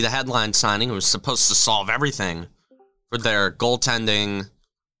supposed to be the headline signing, who was supposed to solve everything for their goaltending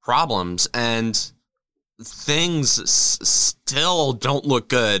problems, and things still don't look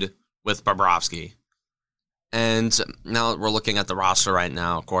good with Bobrovsky. And now we're looking at the roster right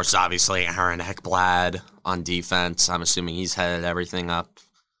now. Of course, obviously, Aaron Ekblad on defense. I'm assuming he's headed everything up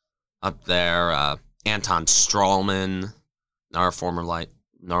there. Anton Strawman, our former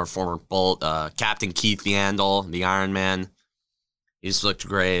Bolt. Captain Keith Yandel, the Iron Man. He's looked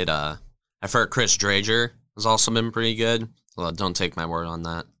great. I've heard Chris Drager has also been pretty good. Well, don't take my word on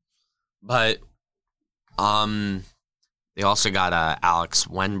that. But they also got Alex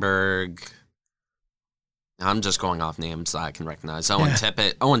Wenberg. I'm just going off names that I can recognize. Owen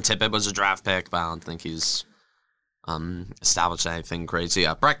Tippett. Owen Tippett was a draft pick, but I don't think he's established anything crazy.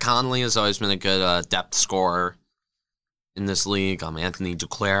 Brett Connolly has always been a good depth scorer in this league. Anthony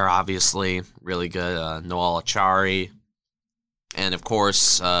Duclair, obviously, really good. Noel Achari. And, of course,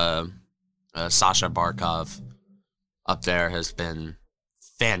 Sasha Barkov up there has been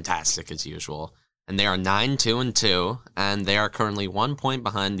fantastic as usual. And they are 9-2-2, and they are currently 1 point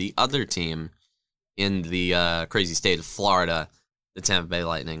behind the other team in the crazy state of Florida, the Tampa Bay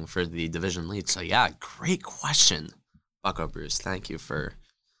Lightning, for the division lead. So, yeah, great question, Bucko Bruce. Thank you for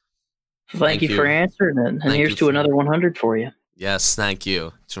answering it. And here's to another 100 for you. Yes, thank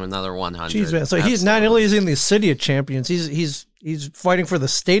you. To another 100. Jeez, man. So he's not only in the City of Champions, he's fighting for the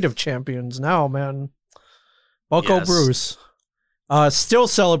State of Champions now, man. Bucko Bruce. Still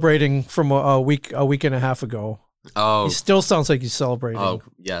celebrating from a week and a half ago. Oh, he still sounds like he's celebrating. Oh,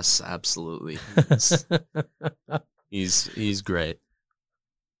 yes, absolutely. He's great.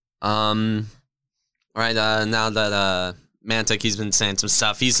 All right, now that Mantic, he's been saying some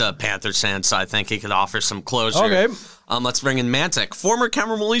stuff. He's a Panthers fan, so I think he could offer some closure. Okay. Let's bring in Mantic, former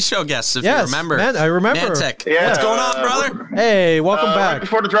Cameron Woolley Show guest, if you remember. I remember. Mantic, yeah, what's going on, brother? Hey, welcome back. Right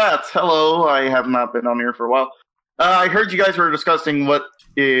before the draft. Hello, I have not been on here for a while. I heard you guys were discussing what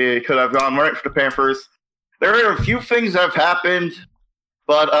could have gone right for the Panthers. There are a few things that have happened,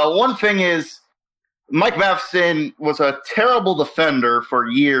 but one thing is Mike Matheson was a terrible defender for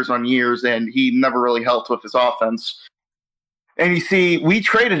years on years, and he never really helped with his offense. And you see, we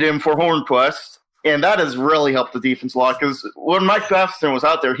traded him for Hornquist, and that has really helped the defense a lot, because when Mike Matheson was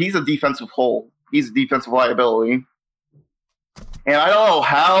out there, he's a defensive hole. He's a defensive liability. And I don't know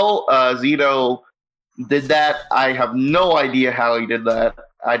how Zito did that. I have no idea how he did that.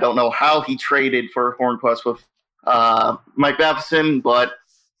 I don't know how he traded for Hornquist with Mike Matheson, but,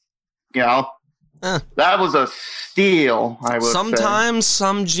 you know, That was a steal, I would say. Sometimes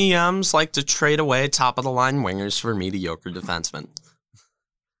some GMs like to trade away top-of-the-line wingers for mediocre defensemen.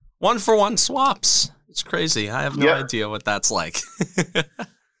 1-for-1 swaps. It's crazy. I have no idea what that's like.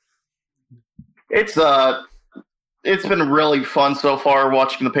 It's been really fun so far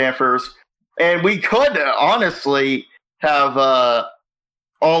watching the Panthers. And we could honestly have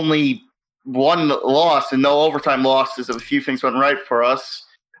only one loss and no overtime losses if a few things went right for us.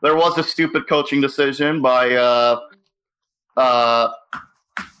 There was a stupid coaching decision by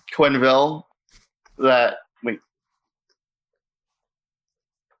Quenneville that wait.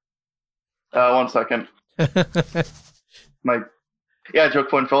 One second. Joe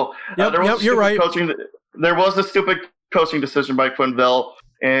Quenneville. You're right. There was a stupid coaching decision by Quenneville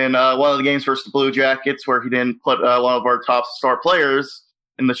in one of the games versus the Blue Jackets where he didn't put one of our top star players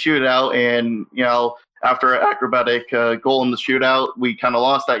in the shootout, and after an acrobatic goal in the shootout, we kind of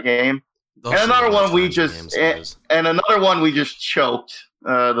lost that game. And another one we just choked.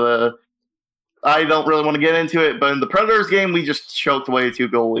 I don't really want to get into it, but in the Predators game, we just choked away a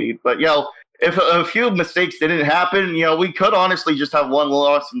 2-goal lead. But if a few mistakes didn't happen, we could honestly just have one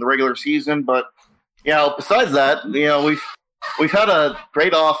loss in the regular season. But besides that, we've had a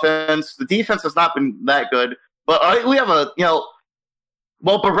great offense. The defense has not been that good, but we have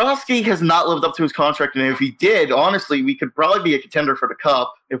well, Bobrovsky has not lived up to his contract, and if he did, honestly, we could probably be a contender for the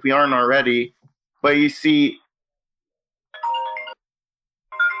Cup if we aren't already. But you see...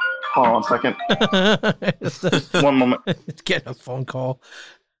 Hold on a second. One moment. It's getting a phone call.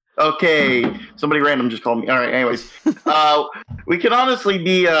 Okay, somebody random just called me. All right, anyways. We could honestly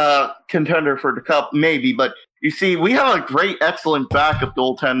be a contender for the Cup, maybe, but you see, we have a great, excellent backup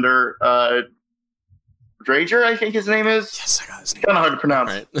goaltender, Drager, I think his name is. Yes, I got his name. Kind of hard to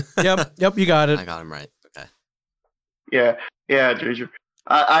pronounce. Right. Yep, you got it. I got him right. Okay. Yeah, Drager.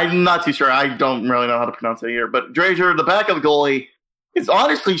 I'm not too sure. I don't really know how to pronounce it either. But Drager, the backup goalie,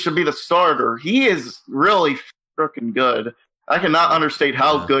 honestly should be the starter. He is really freaking good. I cannot understate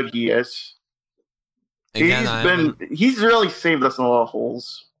how good he is. Again, he's really saved us in a lot of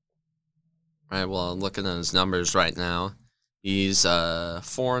holes. Right. Well, I'm looking at his numbers right now. He's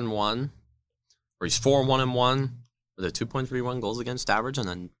 4-1. Or he's 4-1-1 with a 2.31 goals against average and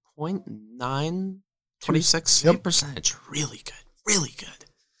then 0.926 save percentage. Really good. Really good.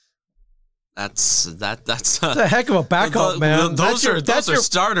 That's a heck of a backup, man. Those are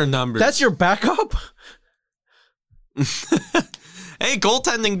starter numbers. That's your backup? Hey,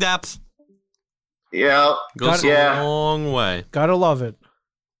 goaltending depth. Yeah. Goes a long way. Gotta love it.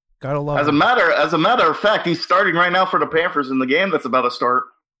 As a matter of fact, he's starting right now for the Panthers in the game that's about to start.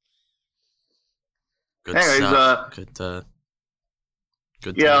 Good Anyways, stuff. Good.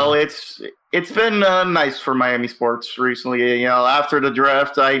 It's been nice for Miami sports recently. After the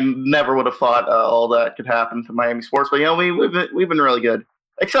draft, I never would have thought all that could happen to Miami sports. But we've been really good,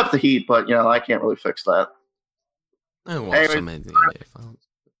 except the Heat. But I can't really fix that.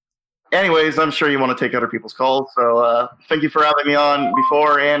 Anyways, I'm sure you want to take other people's calls. So thank you for having me on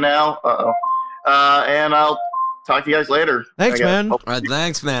before and now. And I'll talk to you guys later. Thanks, man. All right,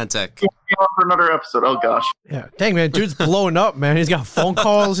 thanks, Mantic. For another episode. Oh gosh. Yeah. Dang, man, dude's blowing up, man. He's got phone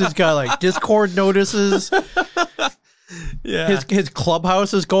calls. He's got Discord notices. Yeah. His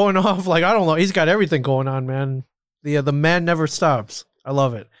clubhouse is going off. I don't know. He's got everything going on, man. The man never stops. I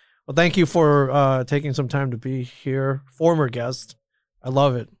love it. Well, thank you for taking some time to be here, former guest. I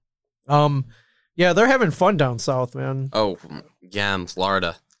love it. Yeah, they're having fun down south, man. Oh, yeah, in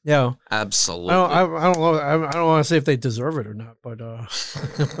Florida. Yeah, absolutely. I don't know. I don't want to say if they deserve it or not, but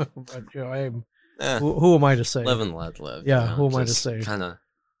who am I to say? Live and let live. Yeah, who am I to say? Kind of.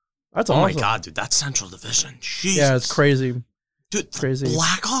 That's awesome. awesome. My God, dude, that's Central Division. Jesus. Yeah, it's crazy. Dude, it's crazy.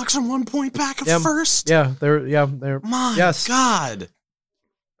 Blackhawks are 1 point back at first. Yeah, they're. My God.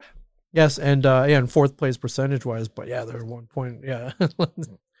 Yes, and in fourth place percentage wise, but yeah, they're 1 point. Yeah,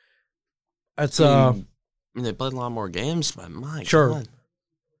 that's I mean, they played a lot more games, but my God.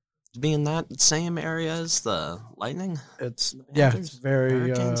 To be in that same area as the Lightning, it's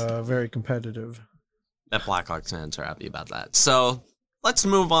very very competitive. That Blackhawks fans are happy about that. So let's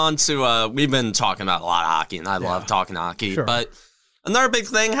move on to we've been talking about a lot of hockey, and I love talking hockey. Sure. But another big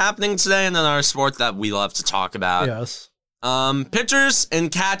thing happening today in another sport that we love to talk about. Yes. Pitchers and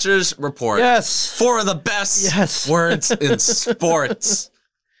catchers report. Yes. 4 of the best words in sports.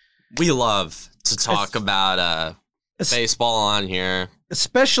 We love to talk about baseball on here.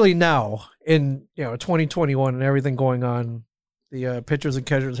 Especially now in 2021 and everything going on, the pitchers and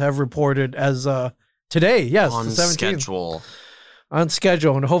catchers have reported as today, yes, on the 17th, on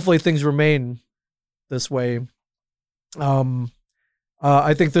schedule, and hopefully things remain this way.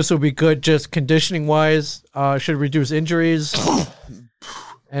 I think this will be good just conditioning wise. Should reduce injuries.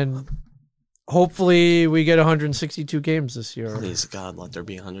 And hopefully we get 162 games this year. Please, God, let there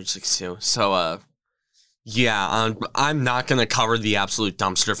be 162. So, yeah, I'm not going to cover the absolute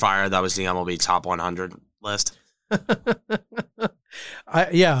dumpster fire that was the MLB top 100 list.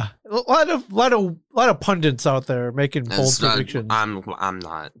 Yeah, a lot of pundits out there making bold predictions.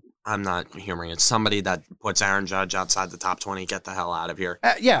 I'm not humoring it. Somebody that puts Aaron Judge outside the top 20, get the hell out of here.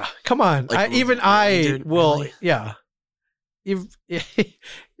 Yeah, come on. Like, I will. Really? Yeah. You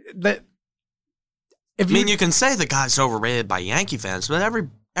can say the guy's overrated by Yankee fans, but every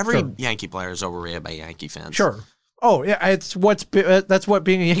sure. Yankee player is overrated by Yankee fans. Sure. Oh yeah, that's what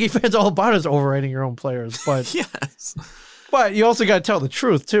being a Yankee fan is all about, is overrating your own players. But yes, but you also got to tell the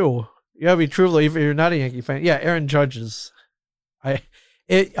truth too. You got to be truthful if you're not a Yankee fan. Yeah, Aaron Judge is.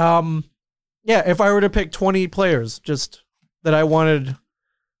 If I were to pick 20 players just that I wanted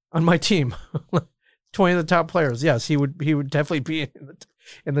on my team, 20 of the top players, yes, he would definitely be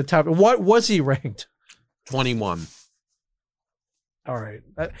in the top. What was he ranked? 21. All right,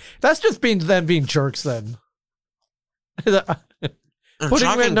 that's just being jerks then. Putting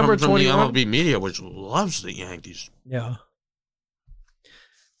him at number 21. The MLB media, which loves the Yankees. Yeah.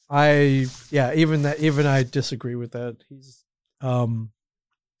 Even I disagree with that. He's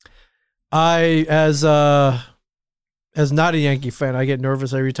I as not a Yankee fan, I get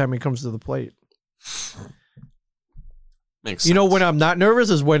nervous every time he comes to the plate. Makes sense. You know when I'm not nervous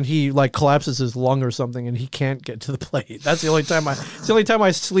is when he like collapses his lung or something and he can't get to the plate. That's the only time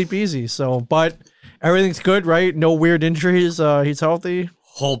I sleep easy. So, but everything's good, right? No weird injuries. He's healthy.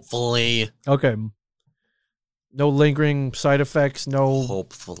 Hopefully. Okay. No lingering side effects. No.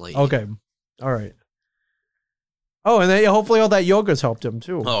 Hopefully. Okay. All right. Oh, and then hopefully all that yoga's helped him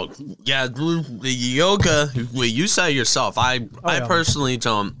too. Oh yeah, the yoga. Well, you say yourself. I personally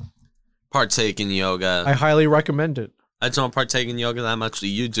don't partake in yoga. I highly recommend it. I don't partake in yoga that much.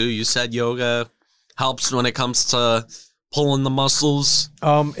 You do. You said yoga helps when it comes to pulling the muscles.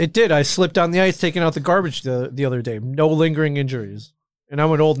 It did. I slipped on the ice taking out the garbage the other day. No lingering injuries. And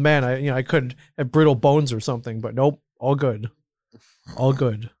I'm an old man. I could have brittle bones or something, but nope. All good. All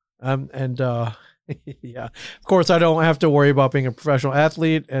good. Yeah. Of course, I don't have to worry about being a professional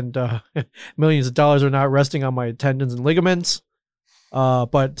athlete, and millions of dollars are not resting on my tendons and ligaments.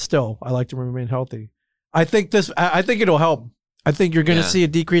 But still, I like to remain healthy. I think it'll help. I think you're going to see a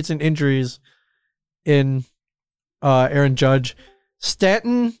decrease in injuries in Aaron Judge.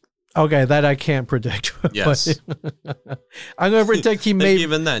 Stanton, okay, that I can't predict. Yes. I'm going to predict he may.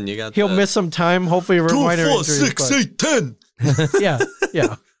 Even then, he'll miss some time. Hopefully, a minor injury. 6, 8, 10.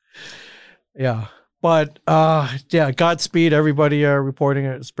 Yeah. But Godspeed, everybody reporting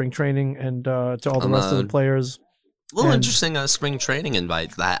at spring training, and to all the rest of the players. A little interesting spring training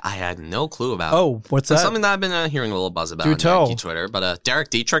invite that I had no clue about. Oh, what's that? Something that I've been hearing a little buzz about on Yankee Twitter. But Derek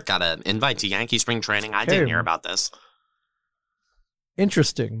Dietrich got an invite to Yankee spring training. I didn't hear about this.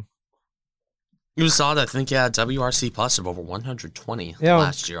 Interesting. You saw that, I think, WRC Plus of over 120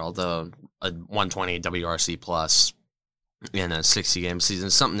 last year, although a 120 WRC Plus in a 60-game season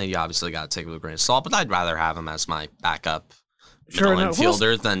is something that you obviously got to take with a grain of salt, but I'd rather have him as my backup middle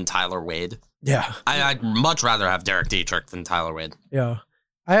infielder than Tyler Wade. Yeah. I'd much rather have Derek Dietrich than Tyler Wade. Yeah.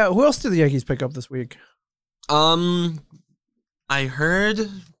 Who else did the Yankees pick up this week? I heard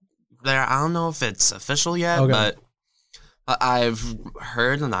there, I don't know if it's official yet, but I've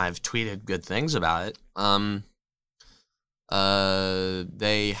heard and I've tweeted good things about it.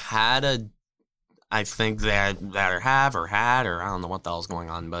 They had I think they either have or had, or I don't know what the hell's going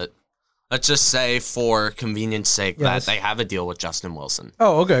on, but let's just say for convenience sake that they have a deal with Justin Wilson.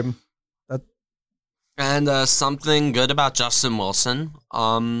 Oh, okay. And something good about Justin Wilson,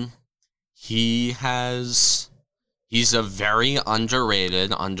 he's a very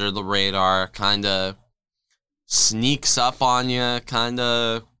underrated, under the radar, kind of sneaks up on you, kind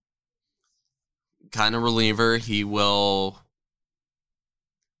of reliever.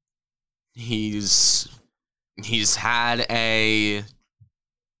 He's had a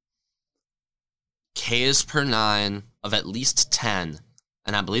Ks per 9 of at least 10,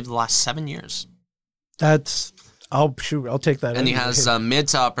 and I believe the last 7 years. I'll take that. And he has a mid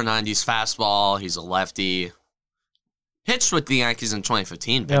to upper 90s fastball. He's a lefty. Pitched with the Yankees in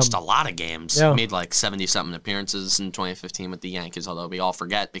 2015. Pitched a lot of games. Yeah. Made like 70-something appearances in 2015 with the Yankees, although we all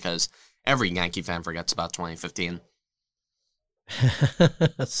forget because every Yankee fan forgets about 2015.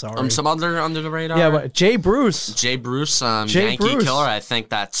 Sorry. Some other under the radar. Yeah, but Jay Bruce. Jay Bruce, Yankee killer. I think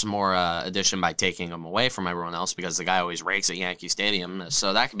that's more addition by taking him away from everyone else because the guy always rakes at Yankee Stadium,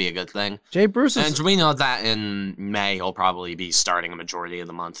 so that could be a good thing. Jay Bruce and we know that in May he'll probably be starting a majority of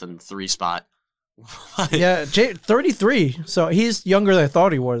the month in the 3 spot. Yeah, Jay 33, so he's younger than I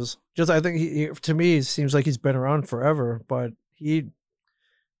thought he was. I think he to me it seems like he's been around forever, but when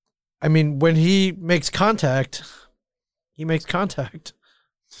he makes contact. He makes contact.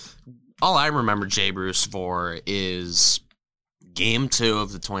 All I remember Jay Bruce for is Game 2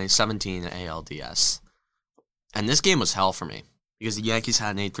 of the 2017 ALDS. And this game was hell for me because the Yankees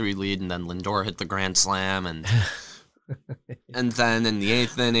had an 8-3 lead and then Lindor hit the grand slam. And and then in the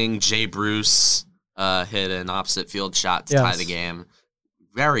 8th inning, Jay Bruce hit an opposite field shot to tie the game.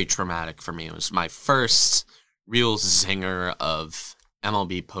 Very traumatic for me. It was my first real zinger of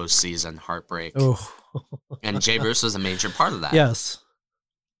MLB postseason heartbreak. Oh. And Jay Bruce was a major part of that. Yes.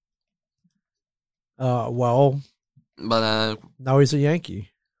 But now he's a Yankee.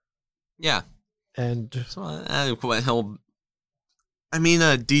 Yeah. And so a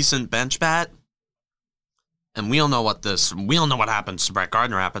decent bench bat. And we don't know what happens to Brett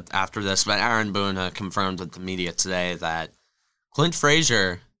Gardner after this, but Aaron Boone confirmed with the media today that Clint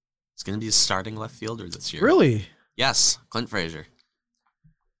Frazier is going to be a starting left fielder this year. Really? Yes, Clint Frazier.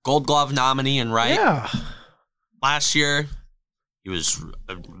 Gold Glove nominee and right. Yeah. Last year, he was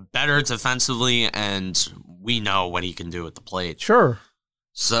better defensively, and we know what he can do at the plate. Sure.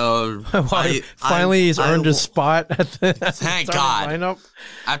 So finally, he's earned his spot at the thank God lineup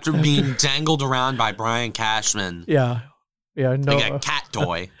after being dangled around by Brian Cashman. Yeah, no, like a cat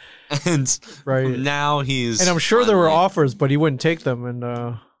toy, and now he's. And I'm sure there were offers, but he wouldn't take them. And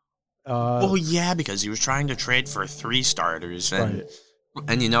well, yeah, because he was trying to trade for 3 starters, and. Right.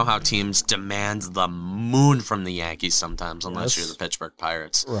 And you know how teams demand the moon from the Yankees sometimes, unless you're the Pittsburgh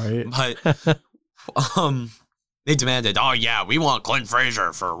Pirates. Right. But they demanded, we want Clint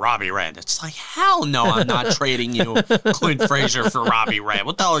Frazier for Robbie Ray. It's like, hell no, I'm not trading you Clint Frazier for Robbie Ray.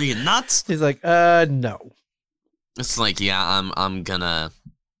 What the hell are you, nuts? He's like, no. It's like, yeah, I'm gonna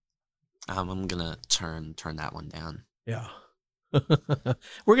turn that one down. Yeah.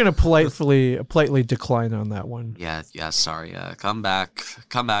 We're gonna politely decline on that one. Yeah. Sorry. Come back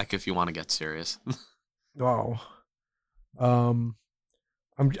if you want to get serious. Wow. I'm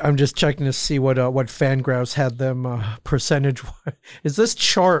just checking to see what Fangraphs had them percentage. Is this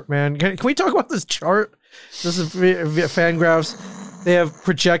chart, man? Can we talk about this chart? This is Fangraphs. They have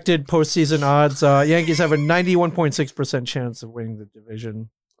projected postseason odds. Yankees have a 91.6% chance of winning the division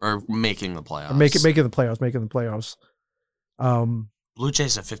or making the playoffs. Making the playoffs. Blue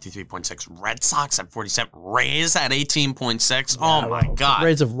Jays at 53.6, Red Sox at 47, Rays at 18.6. Oh my God! The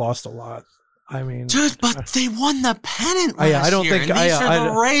Rays have lost a lot. I mean, dude, but they won the pennant last I don't year. think and these are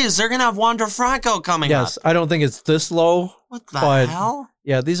the Rays. They're gonna have Wander Franco coming up. Yes, I don't think it's this low. What the hell?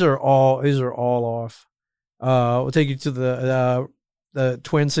 Yeah, these are all off. We'll take you to the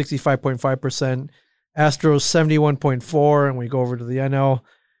Twins 65.5%, Astros 71.4%, and we go over to the NL.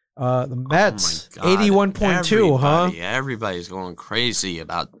 The Mets, 81.2, huh? Everybody's going crazy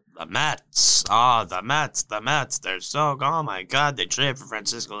about the Mets. The Mets. They're so, oh my God, they traded for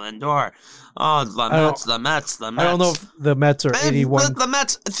Francisco Lindor. The Mets. I don't know if the Mets are 81. The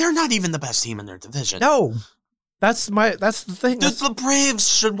Mets, they're not even the best team in their division. No. That's the thing. The Braves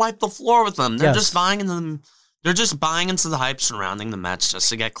should wipe the floor with them. They're just buying into them. They're just buying into the hype surrounding the Mets just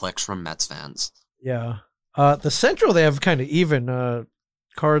to get clicks from Mets fans. Yeah. The Central, they have kind of even,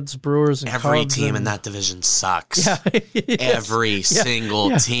 Cards, Brewers, and every Cubs team in that division sucks. Yeah, every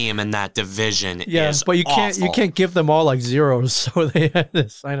single team in that division is but you awful. can't give them all like zeros, so they had to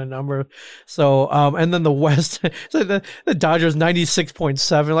sign a number. So and then the West, so the Dodgers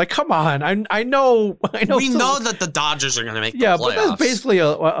 96.7. Like, come on, I know. We know that the Dodgers are going to make the playoffs. But that's basically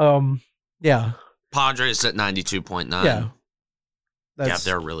a Padres at 92.9. Yeah,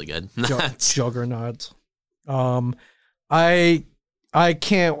 they're really good. Juggernaut. I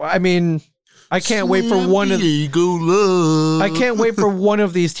can't wait for one of I can't wait for one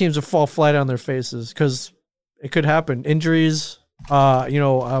of these teams to fall flat on their faces because it could happen. Injuries,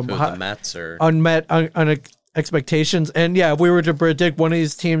 the Mets or unmet expectations, and if we were to predict one of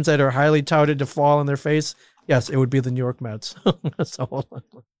these teams that are highly touted to fall on their face, yes, it would be the New York Mets. So,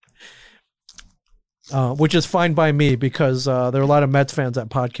 which is fine by me because there are a lot of Mets fans at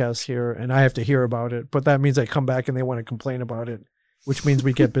podcasts here, and I have to hear about it. But that means they come back and they want to complain about it, which means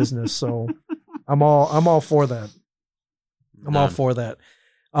we get business. So I'm all for that. All for that.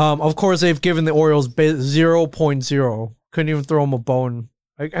 Of course, they've given the Orioles 0.0. Couldn't even throw them a bone.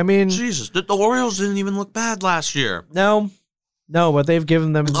 I mean, Jesus, the Orioles didn't even look bad last year. No, No, but they've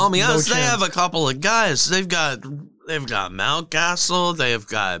given them. Oh, yes, no they chance. have a couple of guys. They've got Mountcastle. They've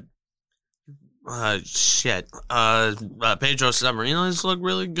got Pedro Severino's looked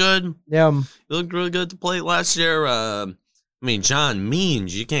really good. Yeah. He looked really good at the plate last year. John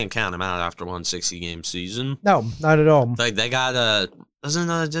Means, you can't count him out after 160 game season. No, not at all. Like they got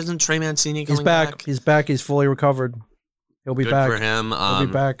doesn't Trey Mancini coming He's back. back? He's back. He's fully recovered. He'll be Good back for him. He'll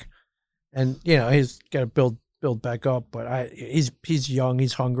be back. And he's got to build back up. But he's young.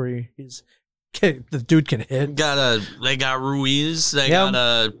 He's hungry. The dude can hit. They got Ruiz. They got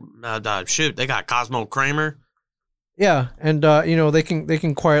they got Cosmo Kramer. Yeah, and they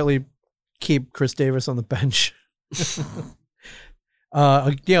can quietly keep Chris Davis on the bench.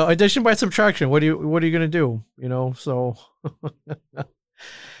 Addition by subtraction. What are you gonna do? So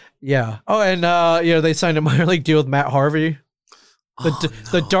yeah. Oh, and they signed a minor league deal with Matt Harvey.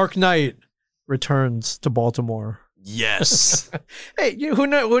 The Dark Knight returns to Baltimore. Yes. Hey, who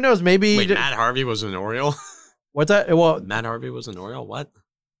knows? Maybe Matt Harvey was an Oriole. What's that? Well, Matt Harvey was an Oriole. What?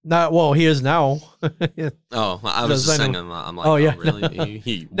 Not well. He is now. Oh, I was just saying. I'm like, oh yeah.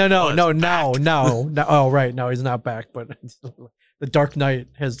 Really? No. Now. Oh right. No, he's not back. But the Dark Knight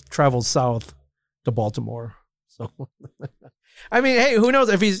has traveled south to Baltimore. So, I mean, hey, who knows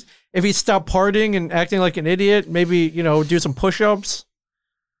if he's stopped partying and acting like an idiot? Maybe do some push-ups.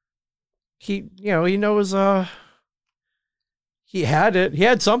 He knows. He had it. He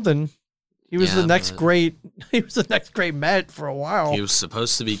had something. He was the next great. He was the next great Met for a while. He was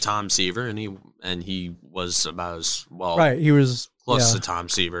supposed to be Tom Seaver, and he was about as well. Right. He was close to Tom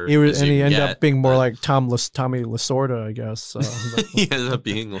Seaver. He ended up being more like Tommy Lasorda, I guess. So, he ended up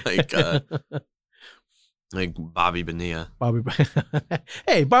being like Bobby Bonilla.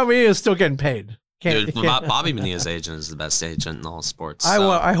 Hey, Bobby Bonilla is still getting paid. Dude, Bobby Bonilla's agent is the best agent in all sports.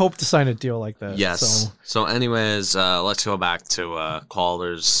 I hope to sign a deal like that. Yes. So anyways, let's go back to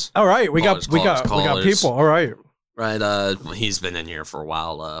callers. All right, we got people. All right. Right, he's been in here for a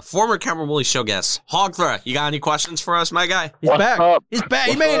while. Former Cameron Woolley Show guest, Hog Threat. You got any questions for us, my guy? He's back. Up? He's back.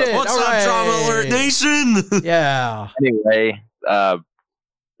 He made it. What's all up, right. Drama Alert Nation? Yeah. Anyway,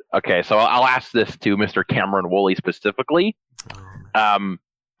 okay, so I'll ask this to Mr. Cameron Woolley specifically.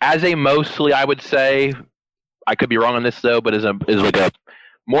 As a mostly, I would say, I could be wrong on this though, but as like a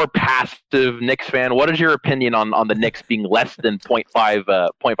more passive Knicks fan, what is your opinion on the Knicks being less than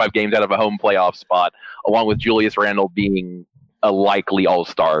 0.5 games out of a home playoff spot, along with Julius Randle being a likely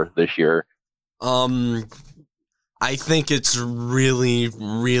All-Star this year? I think it's really,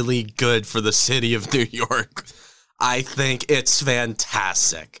 really good for the city of New York. I think it's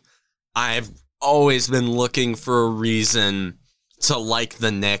fantastic. I've always been looking for a reason to like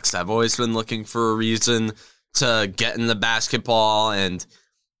the Knicks. I've always been looking for a reason to get into basketball, and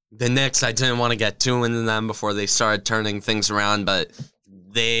the Knicks, I didn't want to get too into them before they started turning things around, but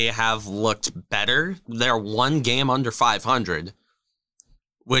they have looked better. They're one game under 500,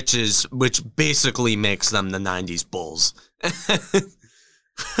 which basically makes them the 90s Bulls.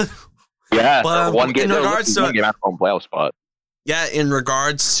 Yeah, but, one game out of home playoff spot. Yeah, in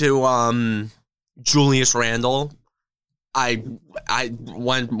regards to Julius Randle, when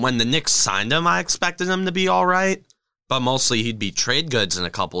the Knicks signed him, I expected him to be all right, but mostly he'd be trade goods in a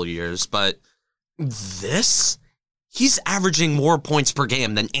couple of years. But he's averaging more points per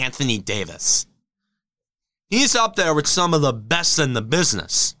game than Anthony Davis. He's up there with some of the best in the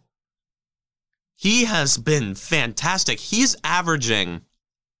business. He has been fantastic. He's averaging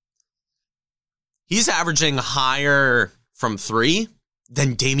higher from three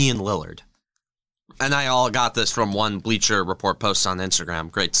than Damian Lillard. And I all got this from one Bleacher Report post on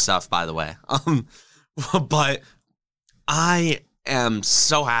Instagram. Great stuff, by the way. But I am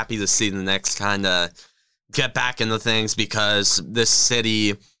so happy to see the Knicks kind of get back into things, because this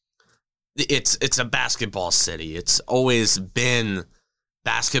city, it's a basketball city. It's always been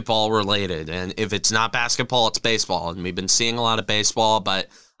basketball related. And if it's not basketball, it's baseball. And we've been seeing a lot of baseball, but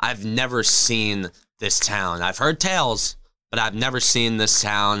I've never seen this town. I've heard tales, but I've never seen this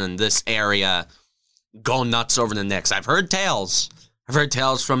town and this area go nuts over the Knicks. I've heard tales. I've heard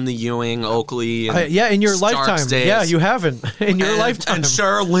tales from the Ewing, Oakley, and in your Starks lifetime. days. Yeah, you haven't in your lifetime. And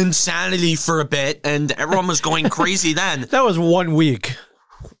sure, Linsanity for a bit, and everyone was going crazy then. That was 1 week.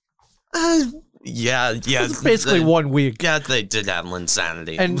 Yeah. It was basically 1 week. Yeah, they did have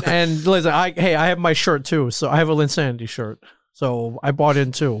Linsanity. And listen, I have my shirt too, so I have a Linsanity shirt, so I bought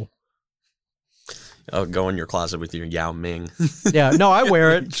in too. Oh, go in your closet with your Yao Ming. Yeah, no, I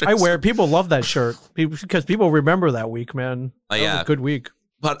wear it. I wear it. People love that shirt because people remember that week, man. That was a good week.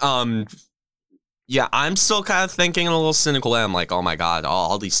 But yeah, I'm still kind of thinking in a little cynical way. I'm like, oh my god,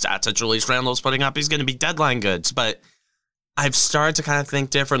 all these stats that Julius Randle's putting up, he's going to be deadline goods. But I've started to kind of think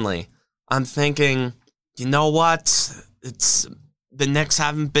differently. I'm thinking, you know what? The Knicks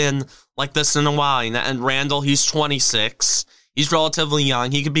haven't been like this in a while. And Randall, he's 26. He's relatively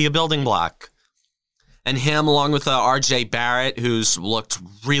young. He could be a building block. And him, along with R.J. Barrett, who's looked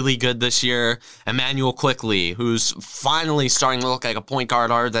really good this year. Emmanuel Quickley, who's finally starting to look like a point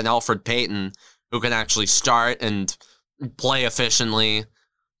guard other than Elfrid Payton, who can actually start and play efficiently.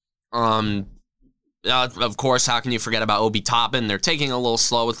 Of course, how can you forget about Obi Toppin? They're taking a little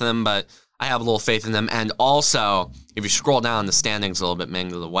slow with him, but I have a little faith in them. And also, if you scroll down the standings a little bit, man,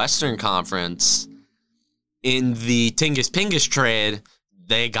 to the Western Conference, in the Tingus Pingus trade,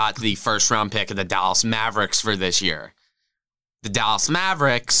 they got the first-round pick of the Dallas Mavericks for this year. The Dallas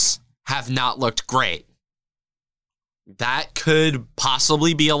Mavericks have not looked great. That could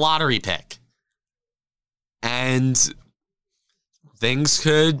possibly be a lottery pick. And things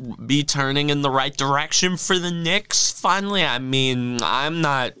could be turning in the right direction for the Knicks finally. I mean, I'm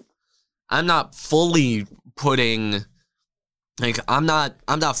not fully putting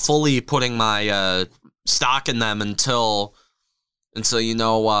my stock in them until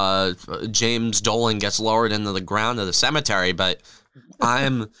James Dolan gets lowered into the ground of the cemetery. But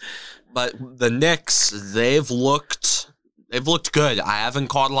the Knicks, they've looked good. I haven't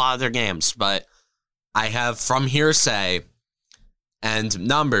caught a lot of their games, but I have, from hearsay and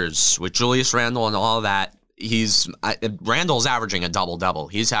numbers with Julius Randle and all of that, Randle's averaging a double-double.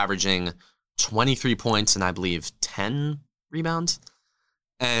 He's averaging 23 points and I believe 10 rebounds.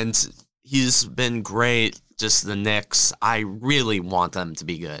 And he's been great. Just the Knicks, I really want them to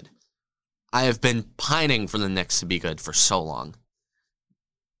be good. I have been pining for the Knicks to be good for so long.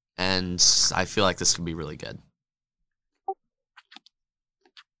 And I feel like this could be really good.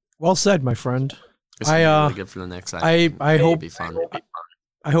 Well said, my friend. This could be really good for the Knicks. I hope it'll be fun.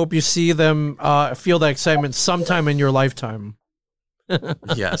 I hope you see them feel that excitement sometime in your lifetime.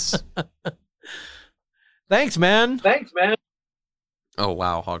 Yes. Thanks, man. Oh,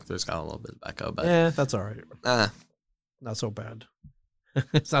 wow. Hawkthor's got a little bit of echo, but yeah, that's all right. Not so bad.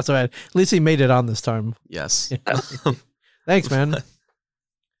 It's not so bad. At least he made it on this time. Yes. Thanks, man.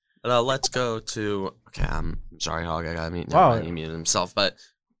 But let's go to... Okay, I'm sorry, Hog. I got to mute. Wow. He muted himself, but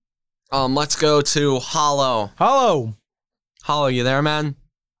let's go to Hollow. Hollow, you there, man?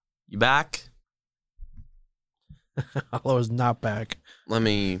 You back? Hollow is not back.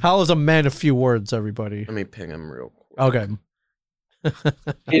 Hollow's a man of few words, everybody. Let me ping him real quick. Okay.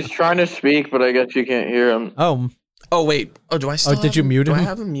 He's trying to speak, but I guess you can't hear him. Oh, wait. Oh, do I still did you mute him? Do I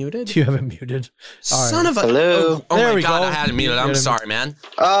have him muted? You have him muted. Son of a... Hello? Oh There my we God, go. I had him muted. I'm sorry, man.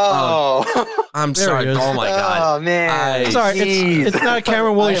 Oh. I'm There sorry. he is. Oh, my God. Oh, man. Sorry, it's not a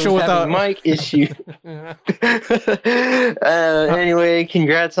Cameron Woolley Show without... mic issue. Anyway,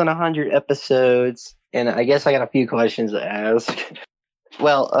 congrats on 100 episodes. And I guess I got a few questions to ask.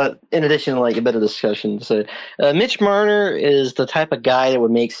 Well, in addition to like a bit of discussion. So, Mitch Marner is the type of guy that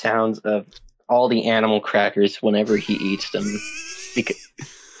would make sounds of all the animal crackers whenever he eats them. We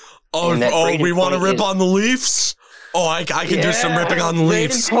want to rip on the Leafs? Oh, I can do some ripping on the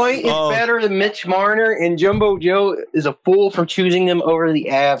Leafs. Braden Point is better than Mitch Marner, and Jumbo Joe is a fool for choosing them over the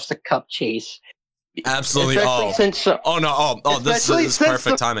Avs to cup chase. Absolutely. Especially since, This is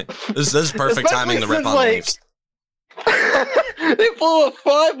perfect timing. This is perfect timing to rip on the Leafs. They blew a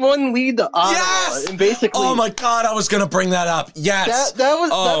 5-1 lead to Ottawa. Yes! And basically, Oh my God, I was gonna bring that up. Yes.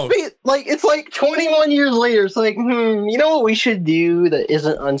 It's like 21 years later. It's like, you know what we should do that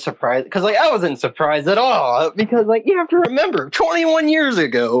isn't unsurprising? Because I wasn't surprised at all. Because you have to remember, 21 years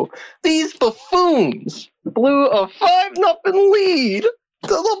ago, these buffoons blew a 5-0 lead to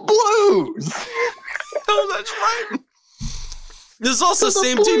the Blues. Oh, that's right. This is also the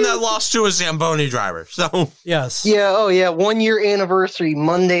same team that lost to a Zamboni driver. So yes. Yeah. Oh yeah. 1 year anniversary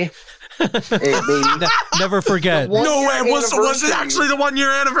Monday. Hey, baby. Never forget. No way. Was it actually the 1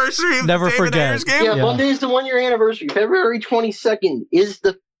 year anniversary of Never the David forget. Ayers game? Yeah, Monday's the 1 year anniversary. February 22nd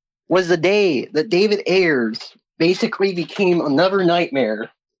was the day that David Ayers basically became another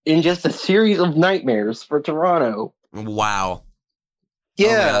nightmare in just a series of nightmares for Toronto. Wow.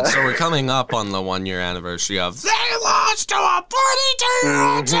 Yeah. Oh, so we're coming up on the 1 year anniversary of they lost to a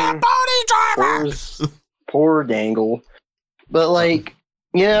 42-year-old Zamboni driver. Poor Dangle. But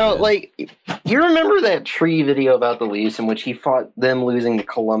you remember that tree video about the Leafs in which he thought them losing to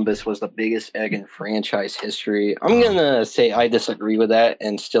Columbus was the biggest egg in franchise history? I'm gonna say I disagree with that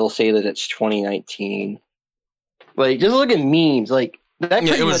and still say that it's 2019. Just look at memes. That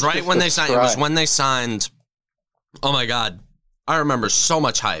it was right when they signed. It was when they signed. Oh my God. I remember so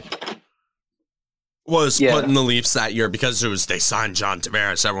much hype. was put in the Leafs that year because they signed John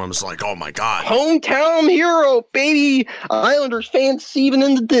Tavares. Everyone was like, "Oh my god, hometown hero, baby!" Islanders fans even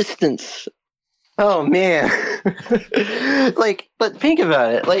in the distance. Oh man, but think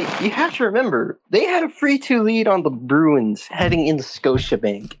about it. Like, you have to remember, they had a 3-2 lead on the Bruins heading into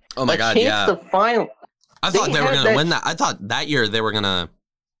Scotiabank. Oh my god, yeah. The final. I thought they were going to win that. I thought that year they were going to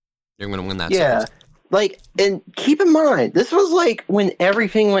win that. Yeah. Series. And keep in mind, this was when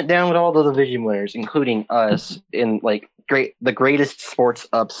everything went down with all the division winners, including us, in the greatest sports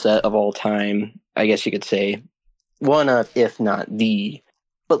upset of all time, I guess you could say. One of, if not the.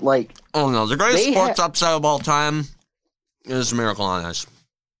 But oh no, the greatest sports upset of all time is Miracle on Ice.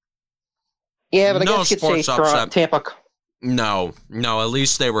 Yeah, but I guess you could say Tampa. No, at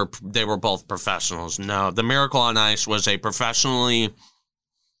least they were both professionals. No, the Miracle on Ice was a professionally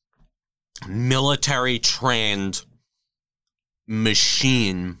military trained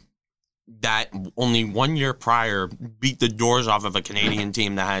machine that only 1 year prior beat the doors off of a Canadian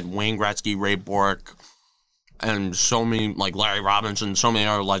team that had Wayne Gretzky, Ray Bourque, and so many, Larry Robinson, so many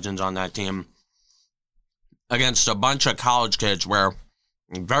other legends on that team, against a bunch of college kids where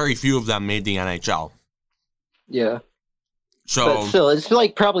very few of them made the NHL. Yeah. So, but still, it's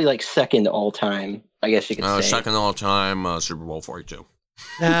probably second all time, I guess you could say. Second all time, Super Bowl 42.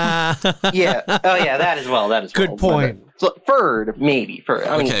 Yeah. Oh yeah, that as well. Good point. So, third, maybe.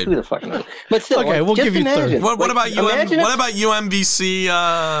 I mean, who the fuck knows? But still, okay, we'll give you third. What about UMBC,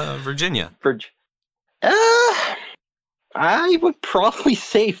 Virginia? I would probably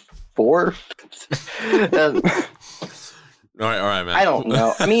say fourth. All right, man. I don't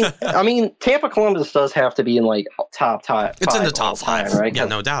know. I mean, Tampa Columbus does have to be in top. It's in the top five, 5, right? Yeah,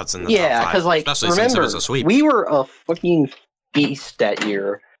 no doubt, it's in the top 5. Yeah, because especially remember, since it was a sweep. We were a fucking beast that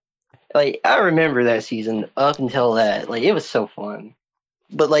year. I remember that season up until that. It was so fun.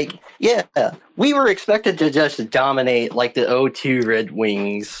 But yeah, we were expected to just dominate the 0-2 Red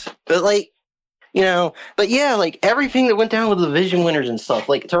Wings. But but yeah, everything that went down with the division winners and stuff,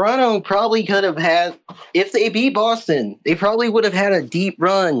 Toronto probably could have had, if they beat Boston, they probably would have had a deep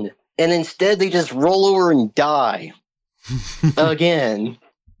run, and instead they just roll over and die. Again.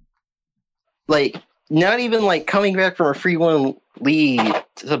 Not even coming back from a 3-1 lead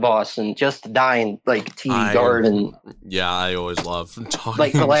to Boston, just to die in TD Garden. Yeah, I always love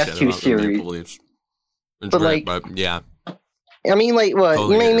talking the last two series. But yeah. I mean, what?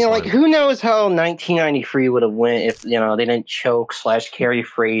 Who knows how 1993 would have went if, they didn't choke / Carrie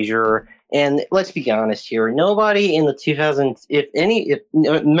Frazier. And let's be honest here. Nobody in the 2000s,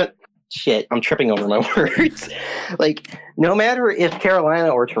 shit, I'm tripping over my words. No matter if Carolina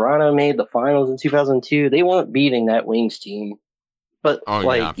or Toronto made the finals in 2002, they weren't beating that Wings team. But,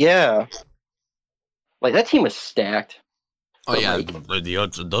 yeah. That team was stacked. Oh, yeah.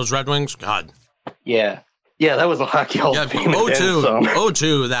 Those Red Wings? God. Yeah. Yeah, that was a Hockey Hall of Fame.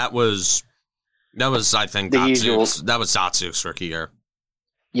 0-2, that was I think Datsuk's rookie year.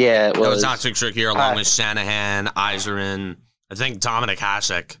 Yeah, it was. That was Datsuk's rookie year along with Shanahan, Yzerman. I think Dominic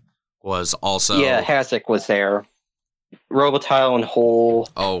Hasek was also. Yeah, Hasek was there. Robitaille and Hull,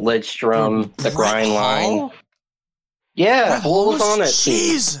 Lidstrom, the grind line. Yeah, Hull was on that team.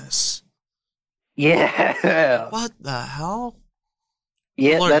 Jesus. Yeah. What the hell?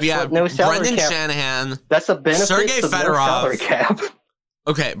 Yeah, that's no salary Brendan cap. Shanahan. That's a benefit Sergei to Fedorov. no salary cap.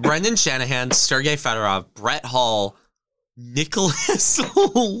 Okay, Brendan Shanahan, Sergei Fedorov, Brett Hull, Nicholas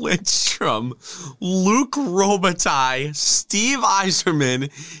Lidstrom, Luke Robitaille, Steve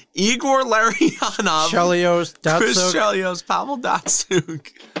Yzerman, Igor Larionov, Chris Chelios, Pavel Datsuk,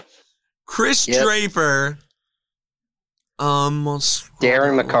 Chris Draper,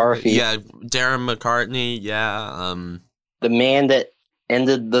 Darren McCarthy. Yeah, Darren McCartney. Yeah, the man that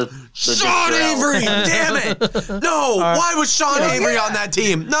ended the Sean Avery. Damn it! No, why was Sean Avery on that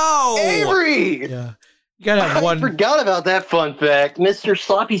team? No, Avery. Yeah. You gotta have one. I forgot about that fun fact. Mr.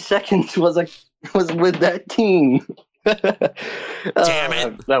 Sloppy Seconds was with that team. Damn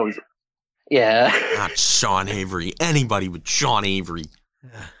it! That was not Sean Avery. Anybody with Sean Avery.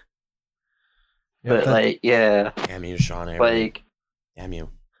 But damn you, Sean Avery. Damn you.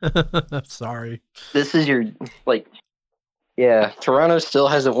 Sorry. This is your Yeah, Toronto still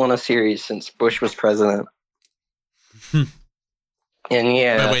hasn't won a series since Bush was president.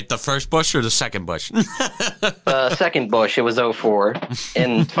 And wait, the first Bush or the second Bush? Second Bush, it was 2004.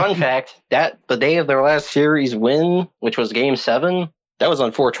 And fun fact, that the day of their last series win, which was Game 7, that was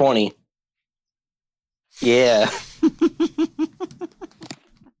on 4/20. Yeah.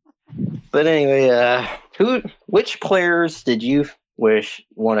 But anyway, which players did you wish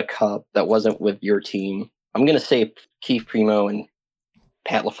won a cup that wasn't with your team? I'm gonna say Keith Primo and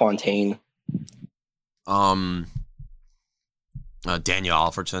Pat LaFontaine. Daniel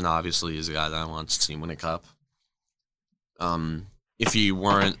Alfreton obviously is a guy that I want to see win a cup. If he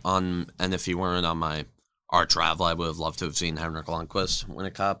weren't on my art travel, I would have loved to have seen Henrik Lundqvist win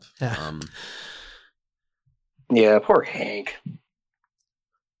a cup. Yeah. Yeah, poor Hank.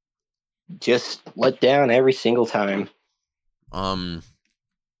 Just let down every single time.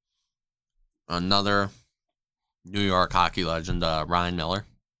 Another New York hockey legend, Ryan Miller.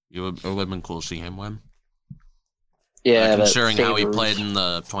 It would have been cool to see him win. Yeah, considering how he played in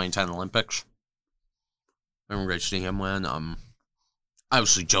the 2010 Olympics. It would great to see him win.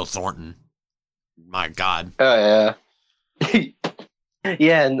 Obviously Joe Thornton. My God. Oh yeah.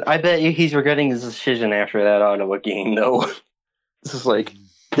 Yeah, and I bet he's regretting his decision after that Ottawa game, though. This is like,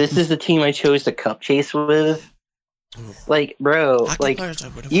 this is the team I chose to cup chase with. Like, bro, like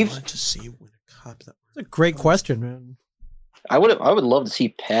you've wanted to see win a cup. That's a great question, man. I would love to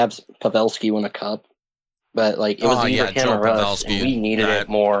see Pavelski win a cup, but like it was either him or us, and we needed it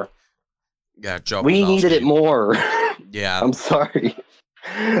more. Yeah, Joe. We needed it more. Yeah, I'm sorry.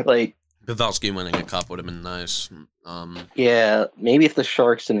 Like Pavelski winning a cup would have been nice. Yeah, maybe if the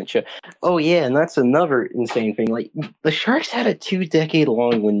Sharks didn't show. Oh yeah, and that's another insane thing. Like the Sharks had a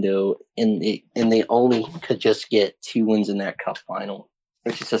 2-decade-long window, and they only could just get 2 wins in that cup final,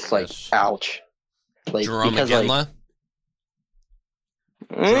 which is just like, ouch. Like Jerome because McGinley.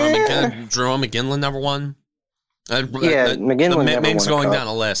 Jerome McGinley never won. McGinley never name's won a going cup. down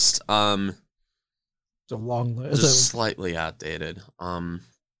a list. It's a long list. Just slightly outdated.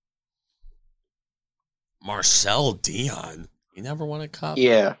 Marcel Dion. He never won a cup.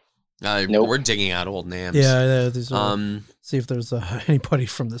 Yeah. Nope. We're digging out old names. Yeah. These are, see if there's anybody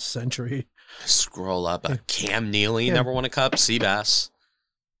from this century. Scroll up. Cam Neely never won a cup. Seabass.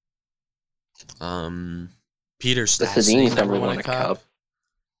 Peter Stastny never won a cup.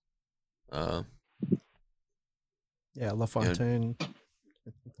 Yeah, LaFontaine.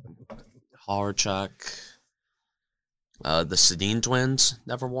 Horchuk. The Sedin twins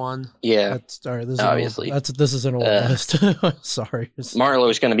never won. Yeah, that's all right. This obviously. This is an old list. Sorry,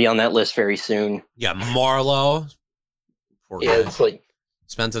 Marlowe's going to be on that list very soon. Yeah, Marlowe. Poor guy. It's like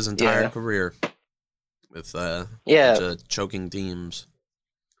spent his entire career with choking teams.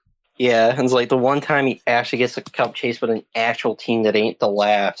 Yeah, and it's like the one time he actually gets a cup chase with an actual team that ain't the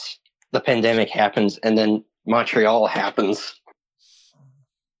laughs. The pandemic happens, and then Montreal happens.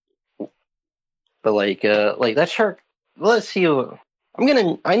 But like that Shark. Let's see.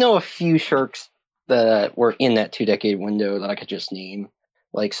 I know a few Sharks that were in that 2-decade window that I could just name,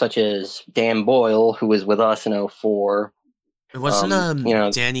 like such as Dan Boyle, who was with us in 2004. It wasn't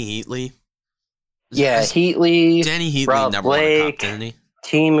Danny Heatley. Yeah, Heatley. Danny Heatley Rob never Blake, won a cup, didn't he?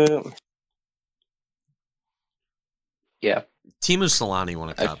 Timu. Yeah. Timu Solani won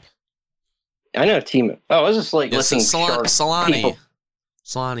a cup. I know Timu. Oh, I was just like listening to Solani.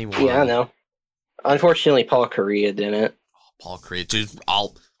 Solani won. Yeah, I know. Unfortunately, Paul Correa didn't. Paul Correa, dude. I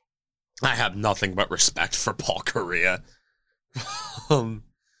have nothing but respect for Paul Correa.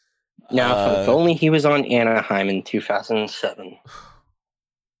 Now, if only he was on Anaheim in 2007.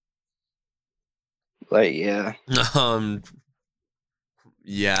 But yeah.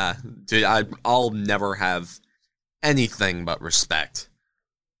 Yeah, dude. I'll never have anything but respect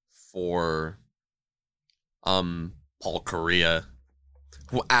for Paul Correa.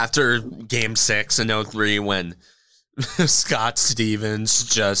 After Game 6 in 2003, when Scott Stevens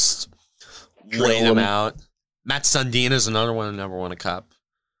just laid him out. Matt Sundin is another one who never won a cup.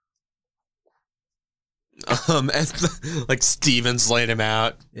 And like Stevens laid him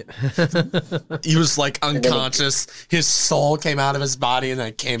out. Yeah. He was like unconscious. His soul came out of his body and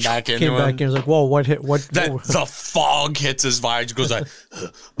then came back into him. He was like, "Whoa, what hit? What?" The fog hits his visor. Goes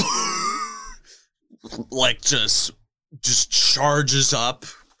like just charges up,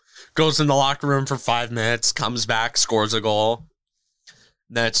 goes in the locker room for 5 minutes, comes back, scores a goal.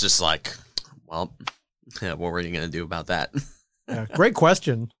 Then it's just like, well, yeah, what were you going to do about that? Yeah, great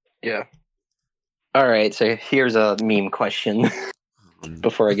question. Yeah. All right, so here's a meme question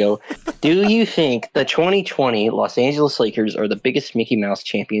before I go. Do you think the 2020 Los Angeles Lakers are the biggest Mickey Mouse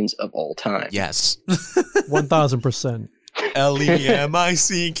champions of all time? Yes. 1,000%.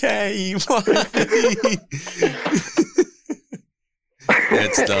 LEMICKEY.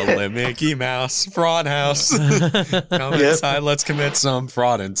 It's the Mickey Mouse Fraud House. Come inside, let's commit some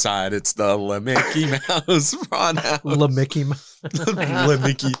fraud inside. It's the Mickey Mouse Fraud House. Mickey Mouse.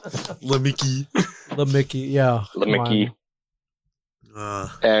 Mickey, yeah. Mickey. All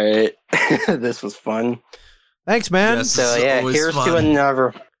right. This was fun. Thanks, man. Yes, so yeah, here's fun. to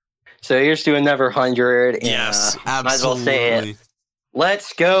another. So here's to another 100. And, yes, absolutely. might as well say it.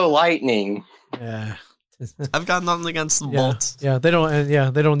 Let's go, Lightning. Yeah. I've got nothing against the Yeah, Bolts. yeah, they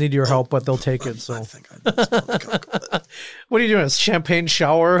don't need your help, but they'll take it. So, I think I know something about what are you doing? A champagne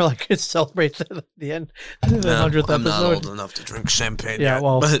shower, like it celebrates the end, the 100th I'm not episode. old enough to drink champagne. Yeah, yet,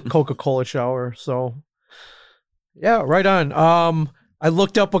 well, but Coca-Cola shower. So, yeah, right on. I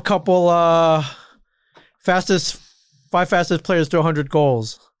looked up a couple five fastest players to 100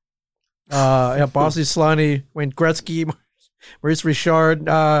 goals. Bossy Slani, Wayne Gretzky, Maurice Richard,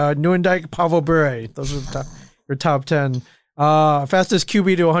 Nieuwendyk, Pavel Bure. Those are your top 10. Fastest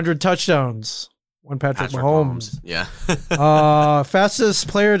QB to 100 touchdowns. One Patrick Mahomes. Yeah. Fastest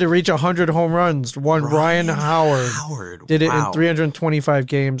player to reach 100 home runs. One Ryan Howard. Did it in 325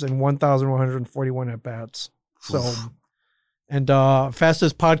 games and 1,141 at bats. So, and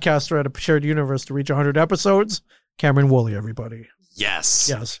fastest podcaster at a shared universe to reach 100 episodes. Cameron Woolley, everybody.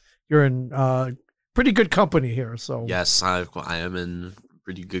 Yes. You're in pretty good company here. So yes, I am in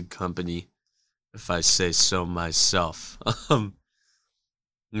pretty good company, if I say so myself.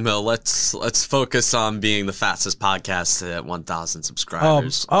 No, let's focus on being the fastest podcast at 1,000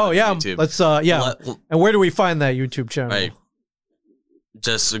 subscribers. Yeah, YouTube. let's and where do we find that YouTube channel? Right.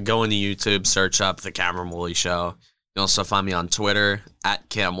 Just go into YouTube, search up the Cameron Woolley Show. You can also find me on Twitter at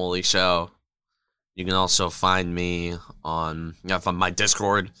Cam Woolley Show. You can also find me on my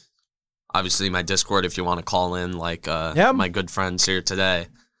Discord. Obviously, my Discord, if you want to call in, like my good friends here today.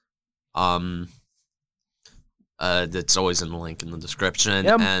 That's always in the link in the description.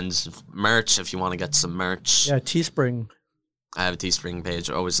 Yep. And merch, if you want to get some merch. Yeah, Teespring. I have a Teespring page,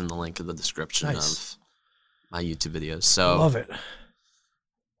 always in the link in the description Nice. of my YouTube videos. So Love it.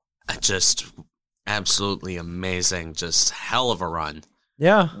 Just absolutely amazing. Just hell of a run.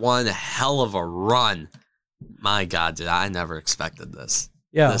 Yeah. One hell of a run. My God, I never expected this.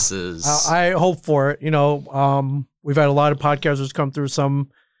 Yeah. This is... I hope for it. We've had a lot of podcasters come through. Some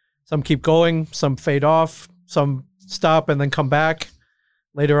keep going, some fade off, some stop and then come back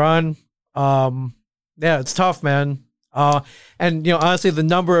later on. Yeah, it's tough, man. And honestly, the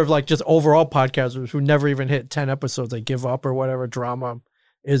number of like just overall podcasters who never even hit 10 episodes, they give up or whatever drama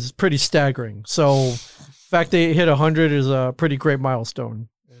is pretty staggering. So the fact they hit 100 is a pretty great milestone.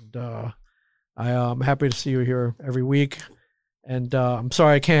 And I am happy to see you here every week. And I'm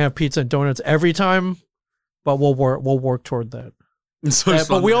sorry I can't have pizza and donuts every time, but we'll work toward that.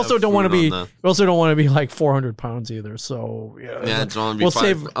 But we also don't want to be like 400 pounds either. So yeah,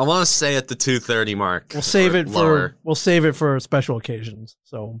 I want to stay at the 230 mark. We'll save it for special occasions.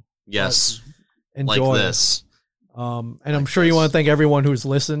 So yes, enjoy like this. And I'm sure you want to thank everyone who's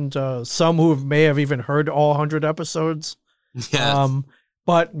listened. Some who may have even heard all 100 episodes. Yeah.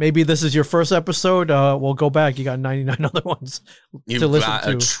 But maybe this is your first episode. We'll go back. You got 99 other ones to listen to. You've got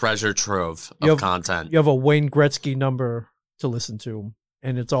a treasure trove of content. You have a Wayne Gretzky number to listen to,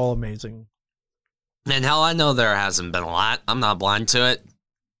 and it's all amazing. And hell, I know there hasn't been a lot. I'm not blind to it.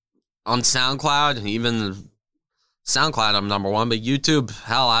 On SoundCloud, even SoundCloud, I'm number one. But YouTube,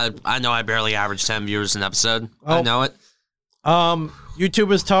 hell, I know I barely average 10 viewers an episode. I know it.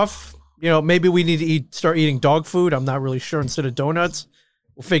 YouTube is tough. Maybe we need to start eating dog food. I'm not really sure instead of donuts.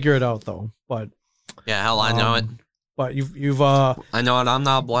 We'll figure it out though. But yeah, hell, I know it. But you've I know it. I'm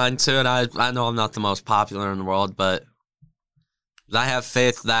not blind to it. I know I'm not the most popular in the world, but I have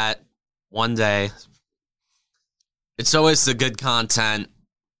faith that one day it's always the good content,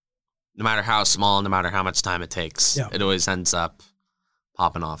 no matter how small, no matter how much time it takes. Yeah. It always ends up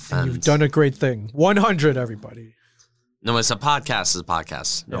popping off. And you've done a great thing. 100, everybody. No, it's a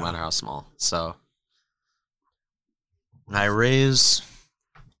podcast, no matter how small. So I raise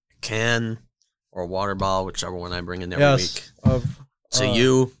a can or a water bottle, whichever one I bring in every week. To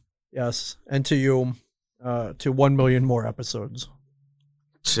you. Yes, and to you, to 1 million more episodes.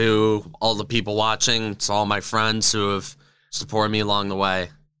 To all the people watching, to all my friends who have supported me along the way.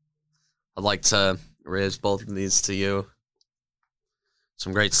 I'd like to raise both of these to you.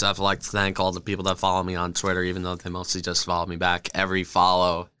 Some great stuff. I'd like to thank all the people that follow me on Twitter, even though they mostly just follow me back. Every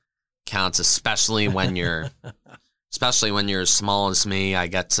follow counts, especially when you're as small as me.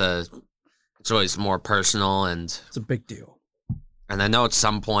 It's always more personal, and it's a big deal. And I know at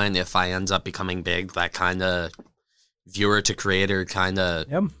some point, if I end up becoming big, that kind of viewer to creator it's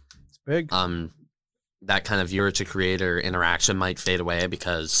big. That kind of viewer to creator interaction might fade away,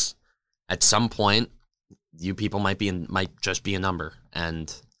 because at some point you people might just be a number,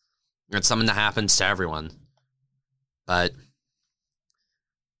 and it's something that happens to everyone. But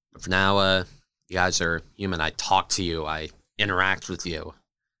for now, you guys are human. I talk to you, I interact with you,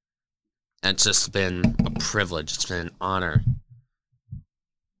 and it's just been a privilege. It's been an honor.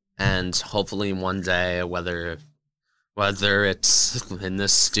 And hopefully one day, whether it's in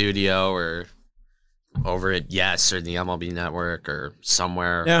this studio or over at Yes or the MLB Network or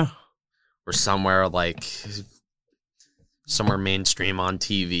somewhere. Yeah. Or somewhere somewhere mainstream on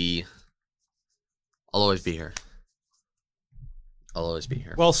TV. I'll always be here. I'll always be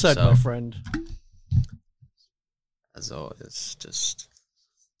here. Well said, my friend. As always, just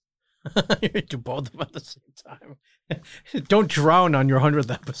you do both of them at the same time. Don't drown on your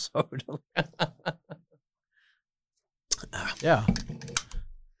 100th episode. Yeah.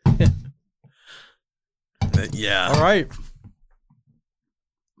 Yeah. All right.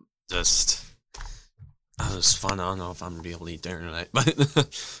 Just, that was fun. I don't know if I'm gonna be able to eat dinner tonight,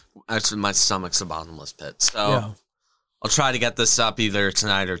 but actually, my stomach's a bottomless pit. So Yeah. I'll try to get this up either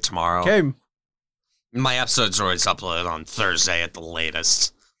tonight or tomorrow. Okay. My episode's always uploaded on Thursday at the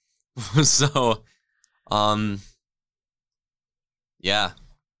latest. So, yeah.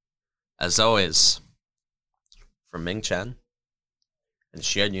 As always, from Ming Chen and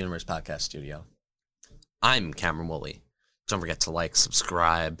Shared Universe Podcast Studio, I'm Cameron Woolley. Don't forget to like,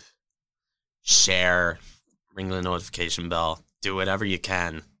 subscribe, share, ring the notification bell, do whatever you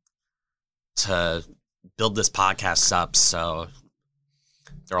can to build this podcast up so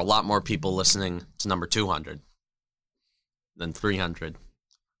there are a lot more people listening to number 200 than 300,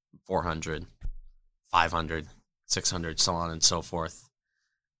 400, 500, 600, so on and so forth.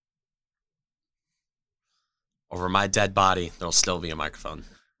 Over my dead body, there'll still be a microphone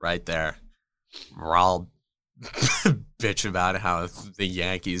right there. We're all bitch about how the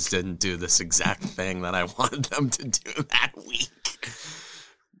Yankees didn't do this exact thing that I wanted them to do that week.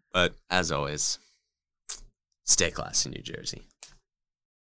 But as always, stay classy, New Jersey.